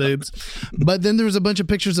still a lot. Boobs, but then there was a bunch of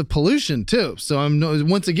pictures of pollution too. So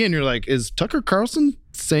once again, you're like, is Tucker Carlson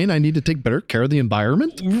saying I need to take better care of the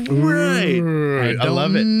environment? Right. I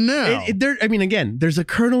love it. No. Again, there's a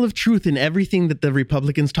kernel of truth in everything that the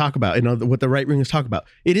Republicans talk about, what the right wingers talk about.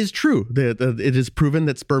 It is true. It is proven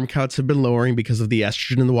that sperm counts have been lowering because of the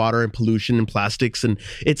estrogen in the water and pollution and plastics, and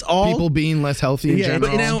it's all people being less healthy in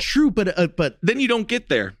general. But it's true, but then you don't get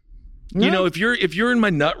there. Yeah. If you're in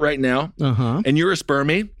my nut right now, and you're a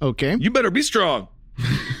spermie, okay, you better be strong.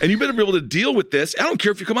 And you better be able to deal with this. I don't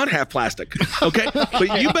care if you come out half plastic, okay?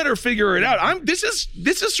 But you better figure it out. This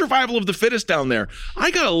is survival of the fittest down there. I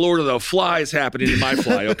got a Lord of the Flies happening in my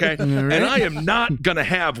fly, okay? Right. And I am not gonna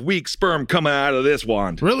have weak sperm coming out of this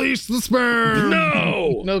wand. Release the sperm.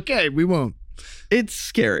 No. Okay, we won't. It's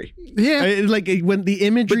scary. Yeah. Like when the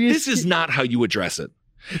imagery. But this is not how you address it.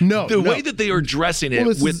 No. The way that they are addressing it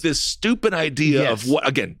with this stupid idea of what,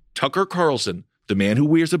 again, Tucker Carlson, the man who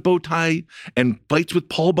wears a bow tie and fights with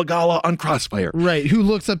Paul Begala on Crossfire. Right, who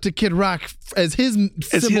looks up to Kid Rock as his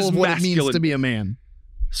symbol of what it means to be a man.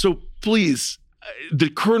 So please, the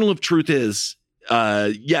kernel of truth is,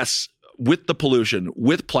 yes, with the pollution,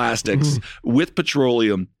 with plastics, with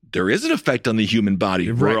petroleum, there is an effect on the human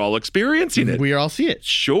body. Right. We're all experiencing it. We all see it.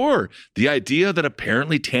 Sure. The idea that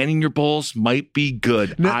apparently tanning your balls might be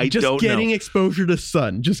good. No, I don't know. Just getting exposure to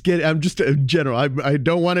sun. I'm just in general. I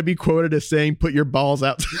don't want to be quoted as saying, put your balls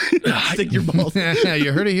out. Stick your balls.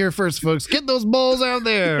 You heard it here first, folks. Get those balls out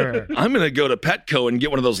there. I'm going to go to Petco and get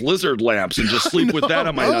one of those lizard lamps and just sleep with that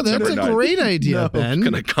on my nuts every night. That's a great idea, Ben.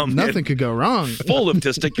 Gonna come Nothing could go wrong. Full of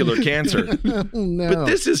testicular cancer. No. But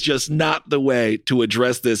this is just not the way to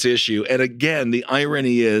address this issue. And again, the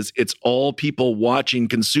irony is it's all people watching,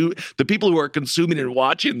 the people who are consuming and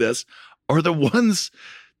watching this are the ones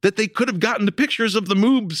that they could have gotten the pictures of the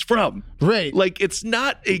moobs from. Right. Like, it's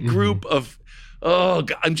not a group of, oh,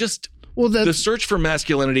 God, the search for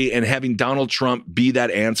masculinity and having Donald Trump be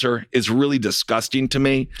that answer is really disgusting to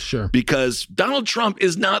me. Sure. Because Donald Trump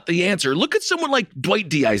is not the answer. Look at someone like Dwight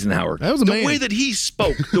D. Eisenhower. That was the way that he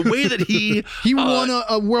spoke, the way that he won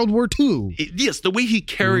a World War II. Yes, the way he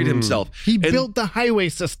carried himself. He built the highway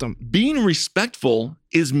system. Being respectful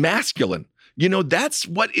is masculine. That's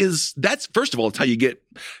first of all, it's how you get.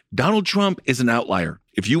 Donald Trump is an outlier.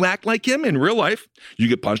 If you act like him in real life, you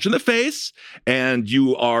get punched in the face, and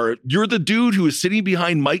you're the dude who is sitting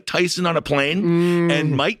behind Mike Tyson on a plane,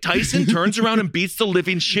 and Mike Tyson turns around and beats the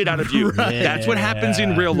living shit out of you. Right. That's what happens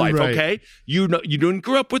in real life, okay? You didn't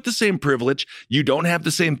grow up with the same privilege. You don't have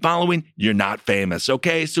the same following. You're not famous,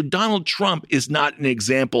 okay? So Donald Trump is not an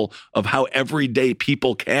example of how everyday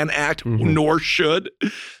people can act, nor should.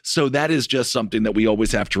 So that is just something that we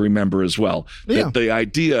always have to remember as well. That the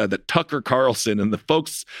idea that Tucker Carlson and the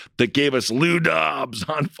folks that gave us Lou Dobbs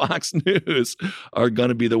on Fox News are going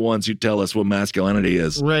to be the ones who tell us what masculinity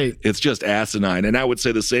is. Right. It's just asinine. And I would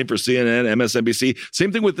say the same for CNN, MSNBC.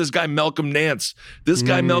 Same thing with this guy, Malcolm Nance.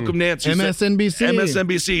 Malcolm Nance.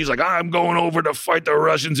 MSNBC. He's like, I'm going over to fight the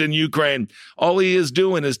Russians in Ukraine. All he is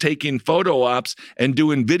doing is taking photo ops and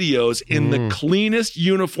doing videos in the cleanest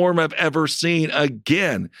uniform I've ever seen.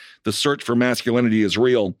 Again, the search for masculinity is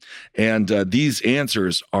real. And these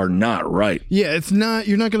answers are not right. Yeah, it's not.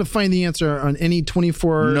 You're not going to find the answer on any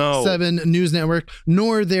 24/7 news network,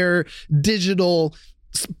 nor their digital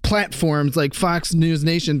platforms like Fox News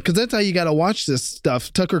Nation, because that's how you got to watch this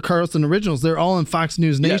stuff. Tucker Carlson originals, they're all on Fox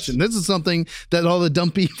News Nation. Yes. This is something that all the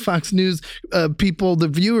dumpy Fox News people, the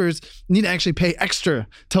viewers, need to actually pay extra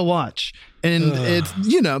to watch. And it's,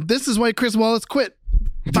 this is why Chris Wallace quit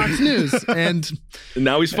Fox News, and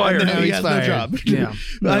now he's fired. Now he has no job. Yeah,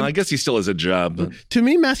 well, I guess he still has a job. But. To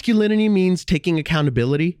me, masculinity means taking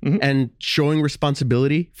accountability and showing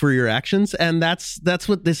responsibility for your actions, and that's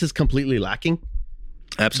what this is completely lacking.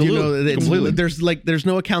 Absolutely. Completely. There's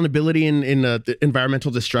no accountability in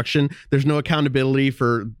environmental destruction. There's no accountability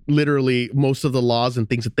for literally most of the laws and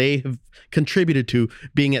things that they have contributed to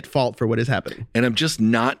being at fault for what is happening. And I'm just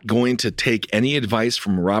not going to take any advice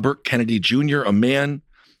from Robert Kennedy Jr., a man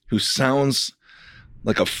who sounds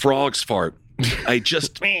like a frog's fart. I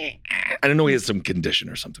don't know, he has some condition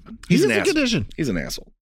or something. But he's an asshole. Condition. He's an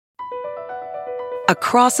asshole.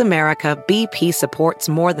 Across America, BP supports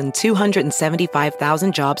more than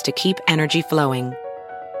 275,000 jobs to keep energy flowing.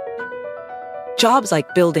 Jobs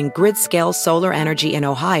like building grid-scale solar energy in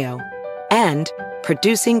Ohio and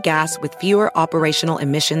producing gas with fewer operational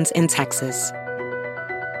emissions in Texas.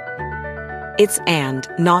 It's and,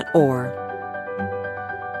 not or.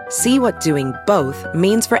 See what doing both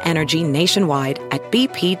means for energy nationwide at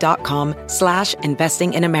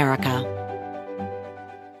bp.com/investing in America.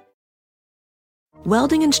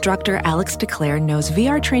 Welding instructor Alex DeClaire knows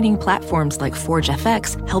VR training platforms like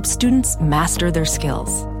ForgeFX help students master their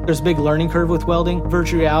skills. There's a big learning curve with welding.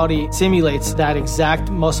 Virtual reality simulates that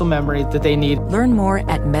exact muscle memory that they need. Learn more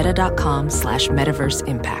at meta.com/metaverse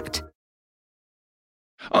impact.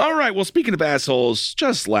 All right. Well, speaking of assholes,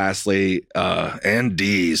 just lastly, and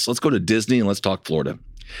D's, let's go to Disney and let's talk Florida.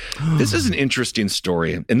 This is an interesting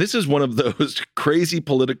story, and this is one of those crazy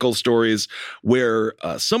political stories where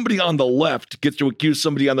somebody on the left gets to accuse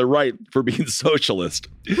somebody on the right for being socialist.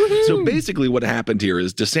 Woo-hoo. So basically what happened here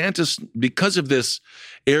is DeSantis, because of this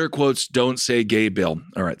air quotes, don't say gay bill.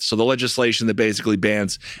 All right. So the legislation that basically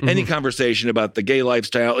bans any conversation about the gay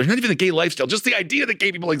lifestyle, or not even the gay lifestyle, just the idea that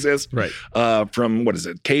gay people exist. Right. From what is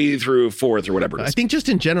it, K through 4th or whatever it is. I think just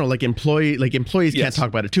in general, employees can't talk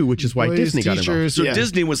about it too, which is why Disney got involved. So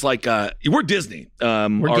Disney was like, we're Disney.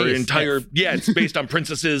 It's based on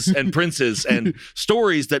princesses and princes and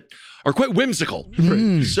stories that are quite whimsical.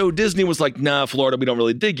 So Disney was like, nah, Florida, we don't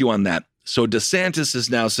really dig you on that. So DeSantis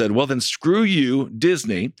has now said, well, then screw you,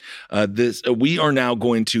 Disney. We are now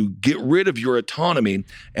going to get rid of your autonomy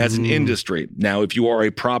as an industry. Now, if you are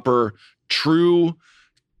a proper, true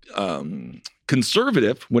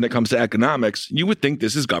conservative when it comes to economics, you would think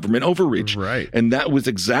this is government overreach. Right. And that was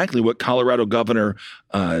exactly what Colorado Governor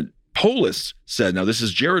Polis said. Now, this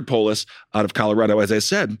is Jared Polis out of Colorado, as I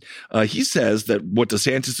said. He says that what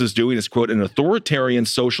DeSantis is doing is, quote, an authoritarian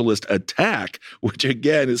socialist attack, which,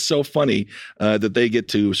 again, is so funny that they get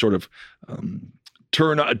to sort of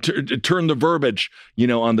turn the verbiage,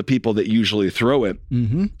 on the people that usually throw it.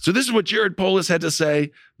 So this is what Jared Polis had to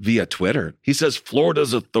say via Twitter. He says,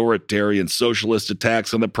 Florida's authoritarian socialist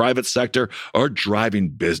attacks on the private sector are driving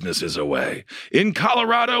businesses away. In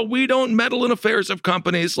Colorado, we don't meddle in affairs of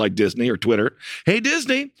companies like Disney or Twitter. Hey,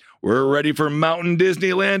 Disney, we're ready for Mountain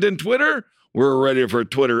Disneyland and Twitter. We're ready for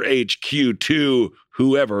Twitter HQ too,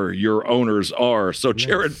 whoever your owners are. So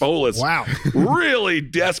Jared Polis, really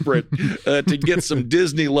desperate to get some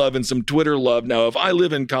Disney love and some Twitter love. Now, if I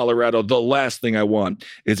live in Colorado, the last thing I want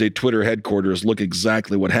is a Twitter headquarters. Look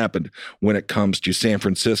exactly what happened when it comes to San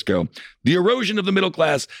Francisco. The erosion of the middle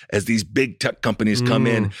class as these big tech companies come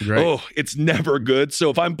in. Right. Oh, it's never good. So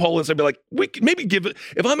if I'm Polis, I'd be like, we can maybe give it.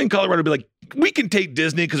 If I'm in Colorado, I'd be like, we can take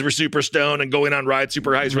Disney because we're super stoned and going on rides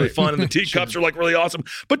super high is really fun and the teacups are like really awesome.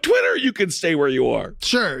 But Twitter, you can stay where you are.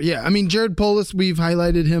 Sure. Yeah. I mean, Jared Polis, we've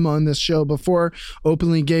highlighted him on this show before.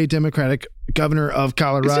 Openly gay Democratic governor of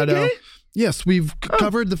Colorado. Is he gay? Yes, we've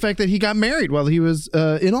covered the fact that he got married while he was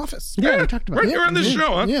in office. Yeah, we talked about right here on this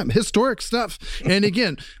show, huh? Yeah, historic stuff. And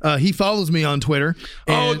again, he follows me on Twitter.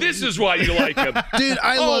 Oh, this is why you like him. Dude,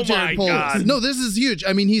 I love Jared Polis. God. No, this is huge.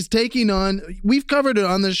 I mean, he's taking on, we've covered it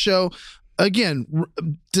on this show. Again,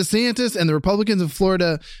 DeSantis and the Republicans of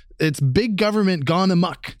Florida, it's big government gone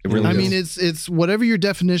amok. It really I is. mean, it's whatever your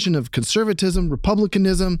definition of conservatism,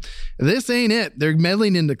 republicanism, this ain't it. They're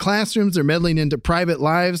meddling into classrooms, they're meddling into private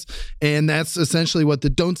lives, and that's essentially what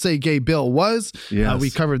the Don't Say Gay bill was. Yes.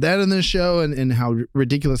 We covered that in this show and how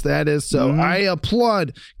ridiculous that is. So I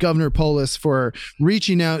applaud Governor Polis for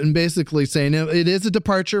reaching out and basically saying it is a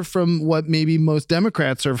departure from what maybe most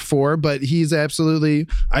Democrats are for, but he's absolutely,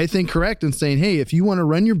 I think, correct in saying, hey, if you want to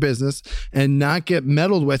run your business and not get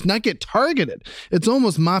meddled with, not get targeted. It's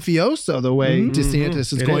almost mafioso the way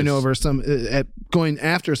DeSantis is going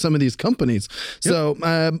after some of these companies. Yep.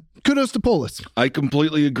 So kudos to Polis. I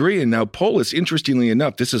completely agree. And now Polis, interestingly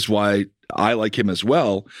enough, this is why I like him as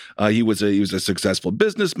well. He was a successful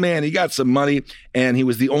businessman. He got some money, and he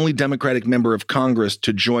was the only Democratic member of Congress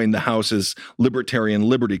to join the House's Libertarian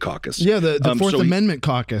Liberty Caucus. Yeah, the Fourth Amendment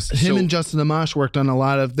Caucus. Him and Justin Amash worked on a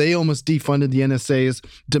lot of. They almost defunded the NSA's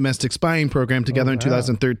domestic spying program together in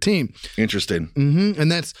 2013. Interesting. And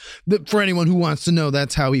that's for anyone who wants to know.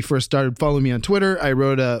 That's how he first started following me on Twitter. I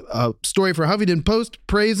wrote a story for Huffington Post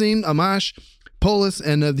praising Amash, Polis,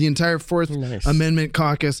 and the entire Fourth Amendment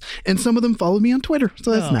Caucus, and some of them followed me on Twitter,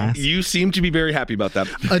 so that's nice. You seem to be very happy about that.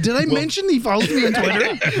 Did I mention he follows me on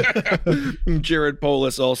Twitter? Jared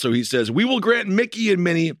Polis also, he says, we will grant Mickey and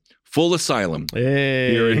Minnie full asylum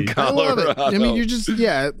here in Colorado. I love it. I mean,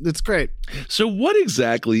 it's great. So what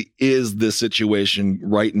exactly is the situation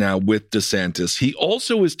right now with DeSantis? He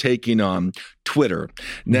also is taking on Twitter.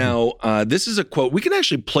 Now, this is a quote. We can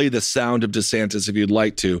actually play the sound of DeSantis if you'd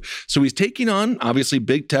like to. So he's taking on, obviously,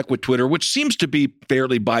 big tech with Twitter, which seems to be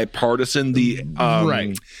fairly bipartisan, the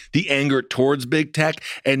anger towards big tech.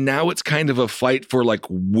 And now it's kind of a fight for like,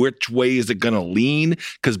 which way is it going to lean?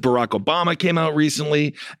 Because Barack Obama came out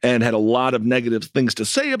recently and had a lot of negative things to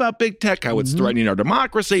say about big tech, how it's threatening our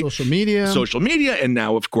democracy. Social media. And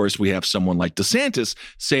now, of course, we have someone like DeSantis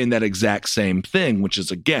saying that exact same thing, which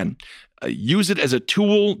is, again, use it as a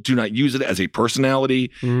tool. Do not use it as a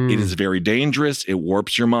personality. It is very dangerous. It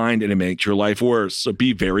warps your mind and it makes your life worse. So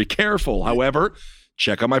be very careful. However,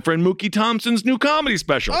 check out my friend Mookie Thompson's new comedy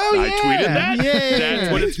special. I tweeted that. Yeah.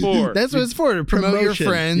 That's what it's for. That's what it's for, to promote your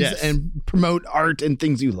friends and promote art and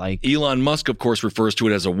things you like. Elon Musk, of course, refers to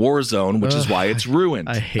it as a war zone, which is why it's ruined.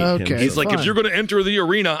 I hate him. He's like, if you're going to enter the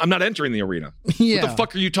arena, I'm not entering the arena. What the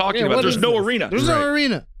fuck are you talking about? There's no arena. There's no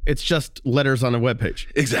arena. It's just letters on a webpage.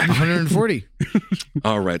 Exactly. 140.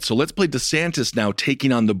 All right. So let's play DeSantis now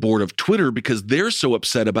taking on the board of Twitter because they're so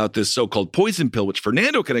upset about this so-called poison pill, which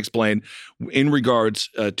Fernando can explain in regards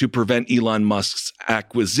to prevent Elon Musk's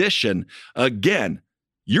acquisition. Again,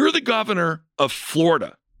 you're the governor of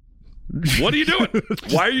Florida. What are you doing?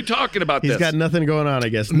 Why are you talking about this? He's got nothing going on, I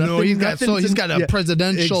guess. He's got a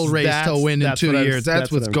presidential race to win in 2 years.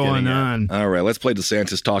 That's what's going on. All right. Let's play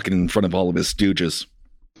DeSantis talking in front of all of his stooges.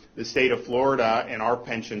 The state of Florida and our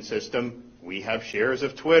pension system, we have shares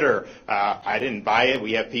of Twitter. I didn't buy it.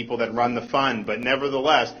 We have people that run the fund. But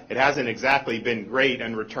nevertheless, it hasn't exactly been great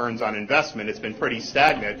in returns on investment. It's been pretty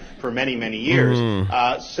stagnant for many, many years.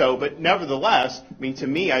 But nevertheless, I mean, to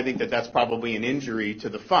me, I think that that's probably an injury to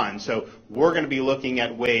the fund. So we're going to be looking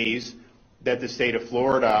at ways that the state of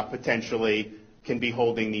Florida potentially can be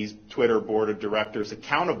holding these Twitter board of directors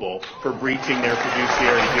accountable for breaching their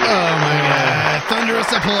fiduciary duty. Oh, my God. Thunderous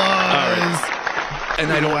applause.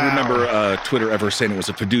 And I don't remember Twitter ever saying it was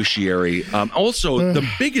a fiduciary. Also, the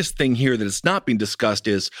biggest thing here that is not being discussed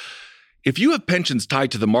is if you have pensions tied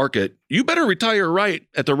to the market, you better retire right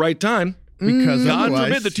at the right time. Because God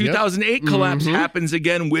forbid the 2008 collapse happens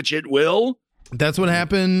again, which it will. That's what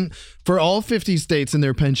happened for all 50 states and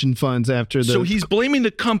their pension funds after the. So he's blaming the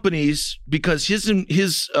companies because his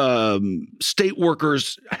state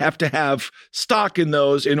workers have to have stock in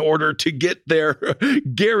those in order to get their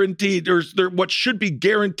guaranteed or their what should be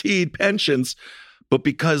guaranteed pensions, but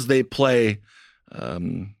because they play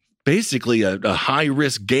basically a high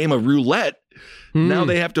risk game of roulette. Now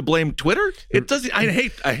they have to blame Twitter. It doesn't.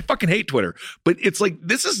 I fucking hate Twitter. But it's like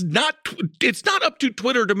it's not up to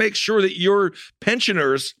Twitter to make sure that your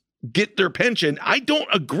pensioners get their pension. I don't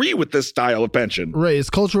agree with this style of pension. Right. It's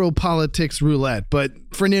cultural politics roulette. But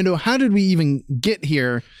Fernando, how did we even get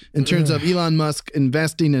here in terms of Elon Musk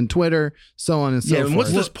investing in Twitter, so on and so forth? And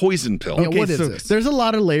what's this poison pill? Yeah, what is this? There's a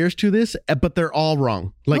lot of layers to this, but they're all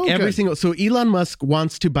wrong. Like every single. So Elon Musk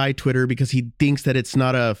wants to buy Twitter because he thinks that it's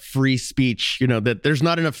not a free speech. That there's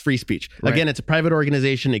not enough free speech. Right. Again, it's a private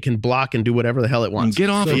organization. It can block and do whatever the hell it wants. Get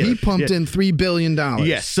off. So he pumped in $3 billion.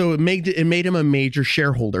 Yes. So it made him a major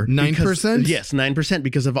shareholder. 9%. Yes, 9%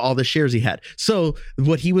 because of all the shares he had. So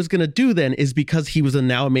what he was going to do then is, because he was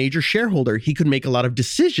now a major shareholder, he could make a lot of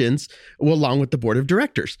decisions along with the board of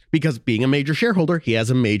directors, because being a major shareholder, he has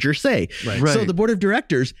a major say. Right. So the board of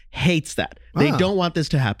directors hates that. They don't want this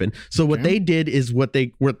to happen. So what they did is what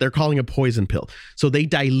they're calling a poison pill. So they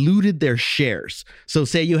diluted their shares. So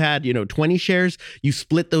say you had, 20 shares, you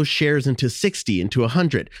split those shares into 60, into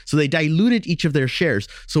 100. So they diluted each of their shares.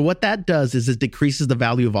 So what that does is it decreases the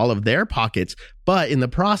value of all of their pockets, but in the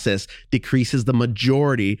process decreases the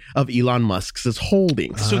majority of Elon Musk's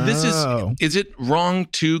holdings. So this is it wrong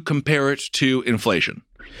to compare it to inflation?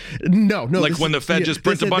 No. Like when the Fed just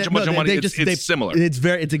prints a bunch of money, it's similar.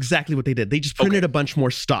 It's exactly what they did. They just printed a bunch more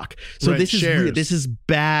stock. So this is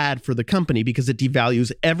bad for the company because it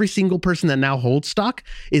devalues every single person that now holds stock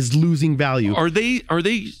is losing value. Are they?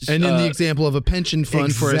 And in the example of a pension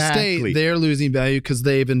fund for a state, they're losing value because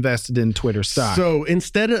they've invested in Twitter stock. So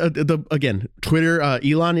instead of Twitter,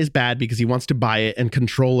 Elon is bad because he wants to buy it and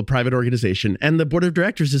control a private organization, and the board of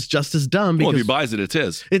directors is just as dumb. Because if he buys it, it's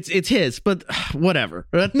his. It's his, but whatever.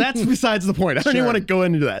 That's besides the point. I don't even want to go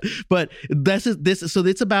into that. But so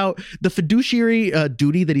it's about the fiduciary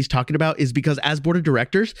duty that he's talking about is because as board of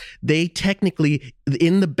directors, they technically,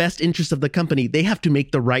 in the best interest of the company, they have to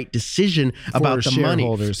make the right decision about the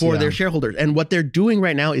money for their shareholders. And what they're doing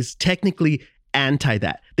right now is technically anti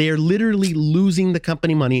that. They are literally losing the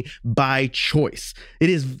company money by choice. It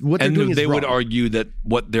is what they're doing. And they would argue that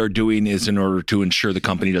what they're doing is in order to ensure the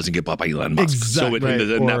company doesn't get bought by Elon Musk. Exactly. So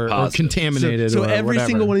it net positive. Or contaminated. So every whatever.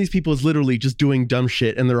 single one of these people is literally just doing dumb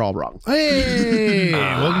shit, and they're all wrong. Hey,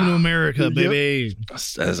 welcome to America, baby.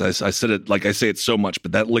 As I said it, like I say it so much,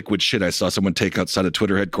 but that liquid shit I saw someone take outside of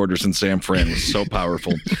Twitter headquarters in San Fran was so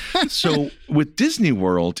powerful. So with Disney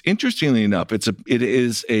World, interestingly enough,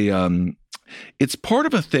 it's part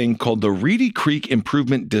of a thing called the Reedy Creek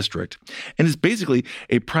Improvement District, and it's basically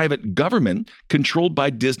a private government controlled by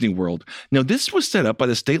Disney World. Now, this was set up by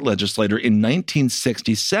the state legislature in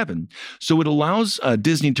 1967, so it allows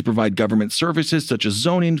Disney to provide government services such as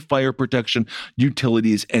zoning, fire protection,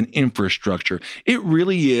 utilities, and infrastructure. It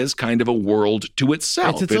really is kind of a world to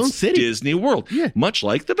itself. It's own city. Disney World, much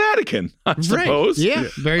like the Vatican, I suppose. Yeah,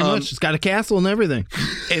 very much. It's got a castle and everything.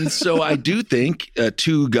 And so I do think,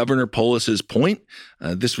 to Governor Polis's point,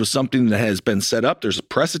 this was something that has been set up. There's a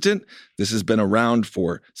precedent. This has been around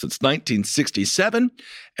since 1967.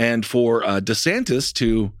 And for DeSantis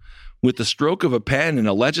to, with the stroke of a pen in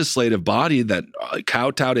a legislative body that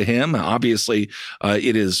kowtow to him, obviously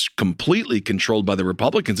it is completely controlled by the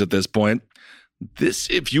Republicans at this point. This,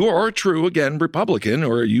 if you are a true, again, Republican,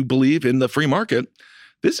 or you believe in the free market,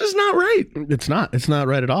 this is not right. It's not. It's not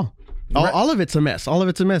right at all. All of it's a mess. All of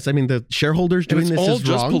it's a mess. I mean, the shareholders doing this is wrong. It's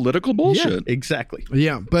all just political bullshit. Yeah, exactly.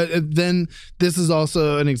 Yeah, but then this is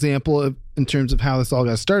also an example of, in terms of how this all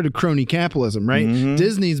got started, crony capitalism, right? Mm-hmm.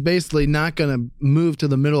 Disney's basically not going to move to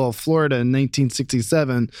the middle of Florida in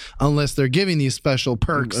 1967 unless they're giving these special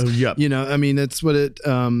perks. Yep. I mean, that's what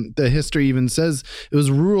the history even says. It was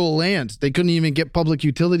rural land. They couldn't even get public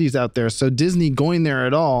utilities out there. So Disney going there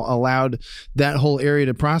at all allowed that whole area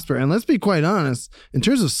to prosper. And let's be quite honest, in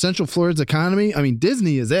terms of Central Florida's economy, I mean,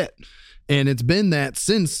 Disney is it. And it's been that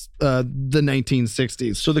since the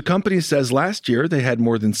 1960s. So the company says last year they had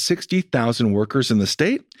more than 60,000 workers in the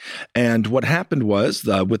state. And what happened was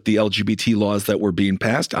with the LGBT laws that were being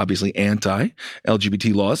passed, obviously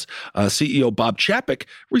anti-LGBT laws, CEO Bob Chapek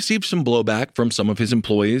received some blowback from some of his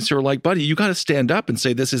employees who are like, buddy, you got to stand up and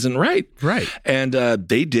say this isn't right. Right. And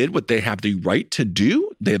they did what they have the right to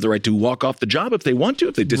do. They have the right to walk off the job if they want to,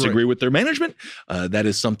 if they disagree with their management. That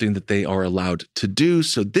is something that they are allowed to do.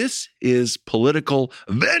 So this is political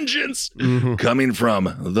vengeance coming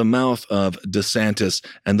from the mouth of DeSantis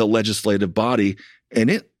and the legislative body. And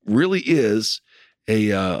it really is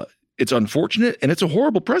it's unfortunate and it's a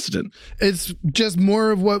horrible precedent. It's just more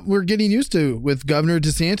of what we're getting used to with Governor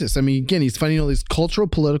DeSantis. I mean, again, he's fighting all these cultural,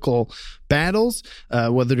 political battles,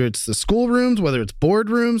 whether it's the schoolrooms, whether it's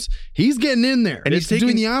boardrooms. He's getting in there. And he's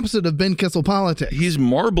doing the opposite of Ben Kissel politics. He's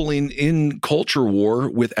marbling in culture war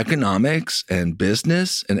with economics and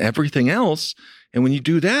business and everything else. And when you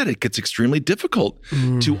do that, it gets extremely difficult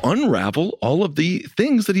to unravel all of the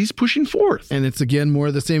things that he's pushing forth. And it's, again, more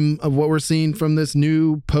of the same of what we're seeing from this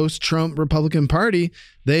new post-Trump Republican Party.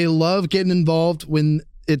 They love getting involved when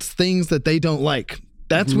it's things that they don't like.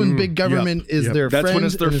 That's when big government is their friend, when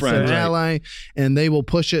it's their friend, their right. ally, and they will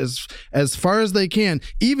push it as far as they can,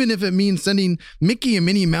 even if it means sending Mickey and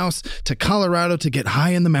Minnie Mouse to Colorado to get high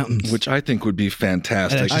in the mountains. Which I think would be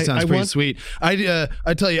fantastic. That actually sounds pretty sweet. I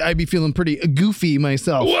tell you, I'd be feeling pretty goofy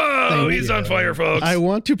myself. Whoa, he's on fire, folks. I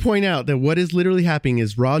want to point out that what is literally happening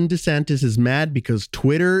is Ron DeSantis is mad because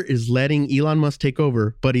Twitter is letting Elon Musk take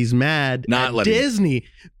over, but he's mad at Disney.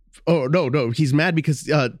 Oh, no. He's mad because,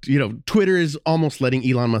 Twitter is almost letting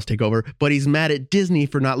Elon Musk take over, but he's mad at Disney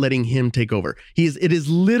for not letting him take over. It is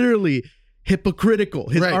literally hypocritical.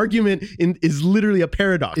 His argument is literally a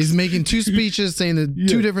paradox. He's making two speeches saying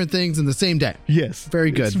two different things in the same day. Yes.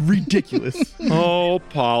 Very good. It's ridiculous. Oh,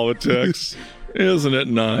 politics. Isn't it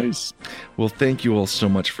nice? Well, thank you all so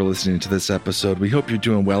much for listening to this episode. We hope you're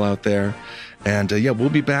doing well out there. And we'll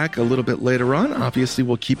be back a little bit later on. Obviously,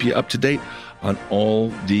 we'll keep you up to date on all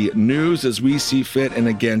the news as we see fit. And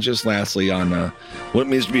again, just lastly on what it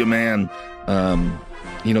means to be a man,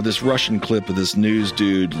 this Russian clip of this news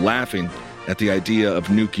dude laughing at the idea of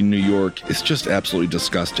nuking New York is just absolutely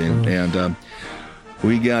disgusting. And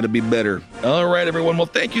we got to be better. All right, everyone. Well,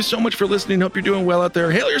 thank you so much for listening. Hope you're doing well out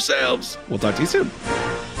there. Hail yourselves. We'll talk to you soon.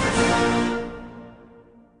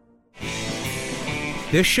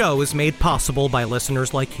 This show is made possible by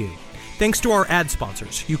listeners like you. Thanks to our ad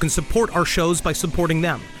sponsors, you can support our shows by supporting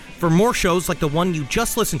them. For more shows like the one you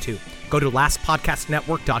just listened to, go to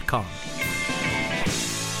lastpodcastnetwork.com.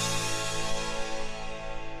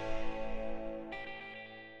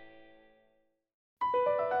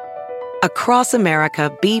 Across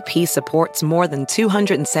America, BP supports more than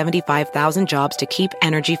 275,000 jobs to keep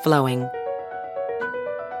energy flowing.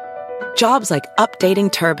 Jobs like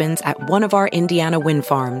updating turbines at one of our Indiana wind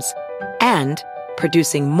farms and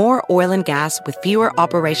producing more oil and gas with fewer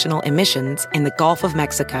operational emissions in the Gulf of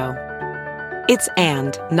Mexico. It's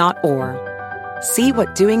and, not or. See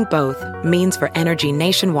what doing both means for energy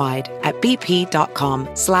nationwide at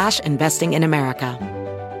bp.com/investing in America.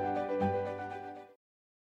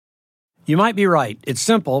 You might be right. It's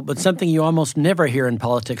simple, but something you almost never hear in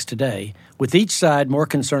politics today, with each side more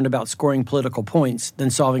concerned about scoring political points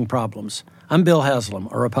than solving problems. I'm Bill Haslam,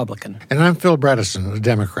 a Republican. And I'm Phil Bredesen, a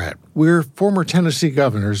Democrat. We're former Tennessee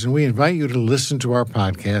governors, and we invite you to listen to our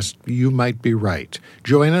podcast, You Might Be Right.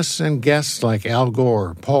 Join us and guests like Al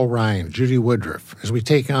Gore, Paul Ryan, Judy Woodruff, as we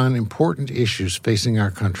take on important issues facing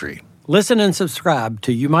our country. Listen and subscribe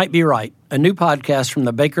to You Might Be Right, a new podcast from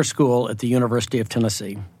the Baker School at the University of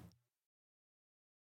Tennessee.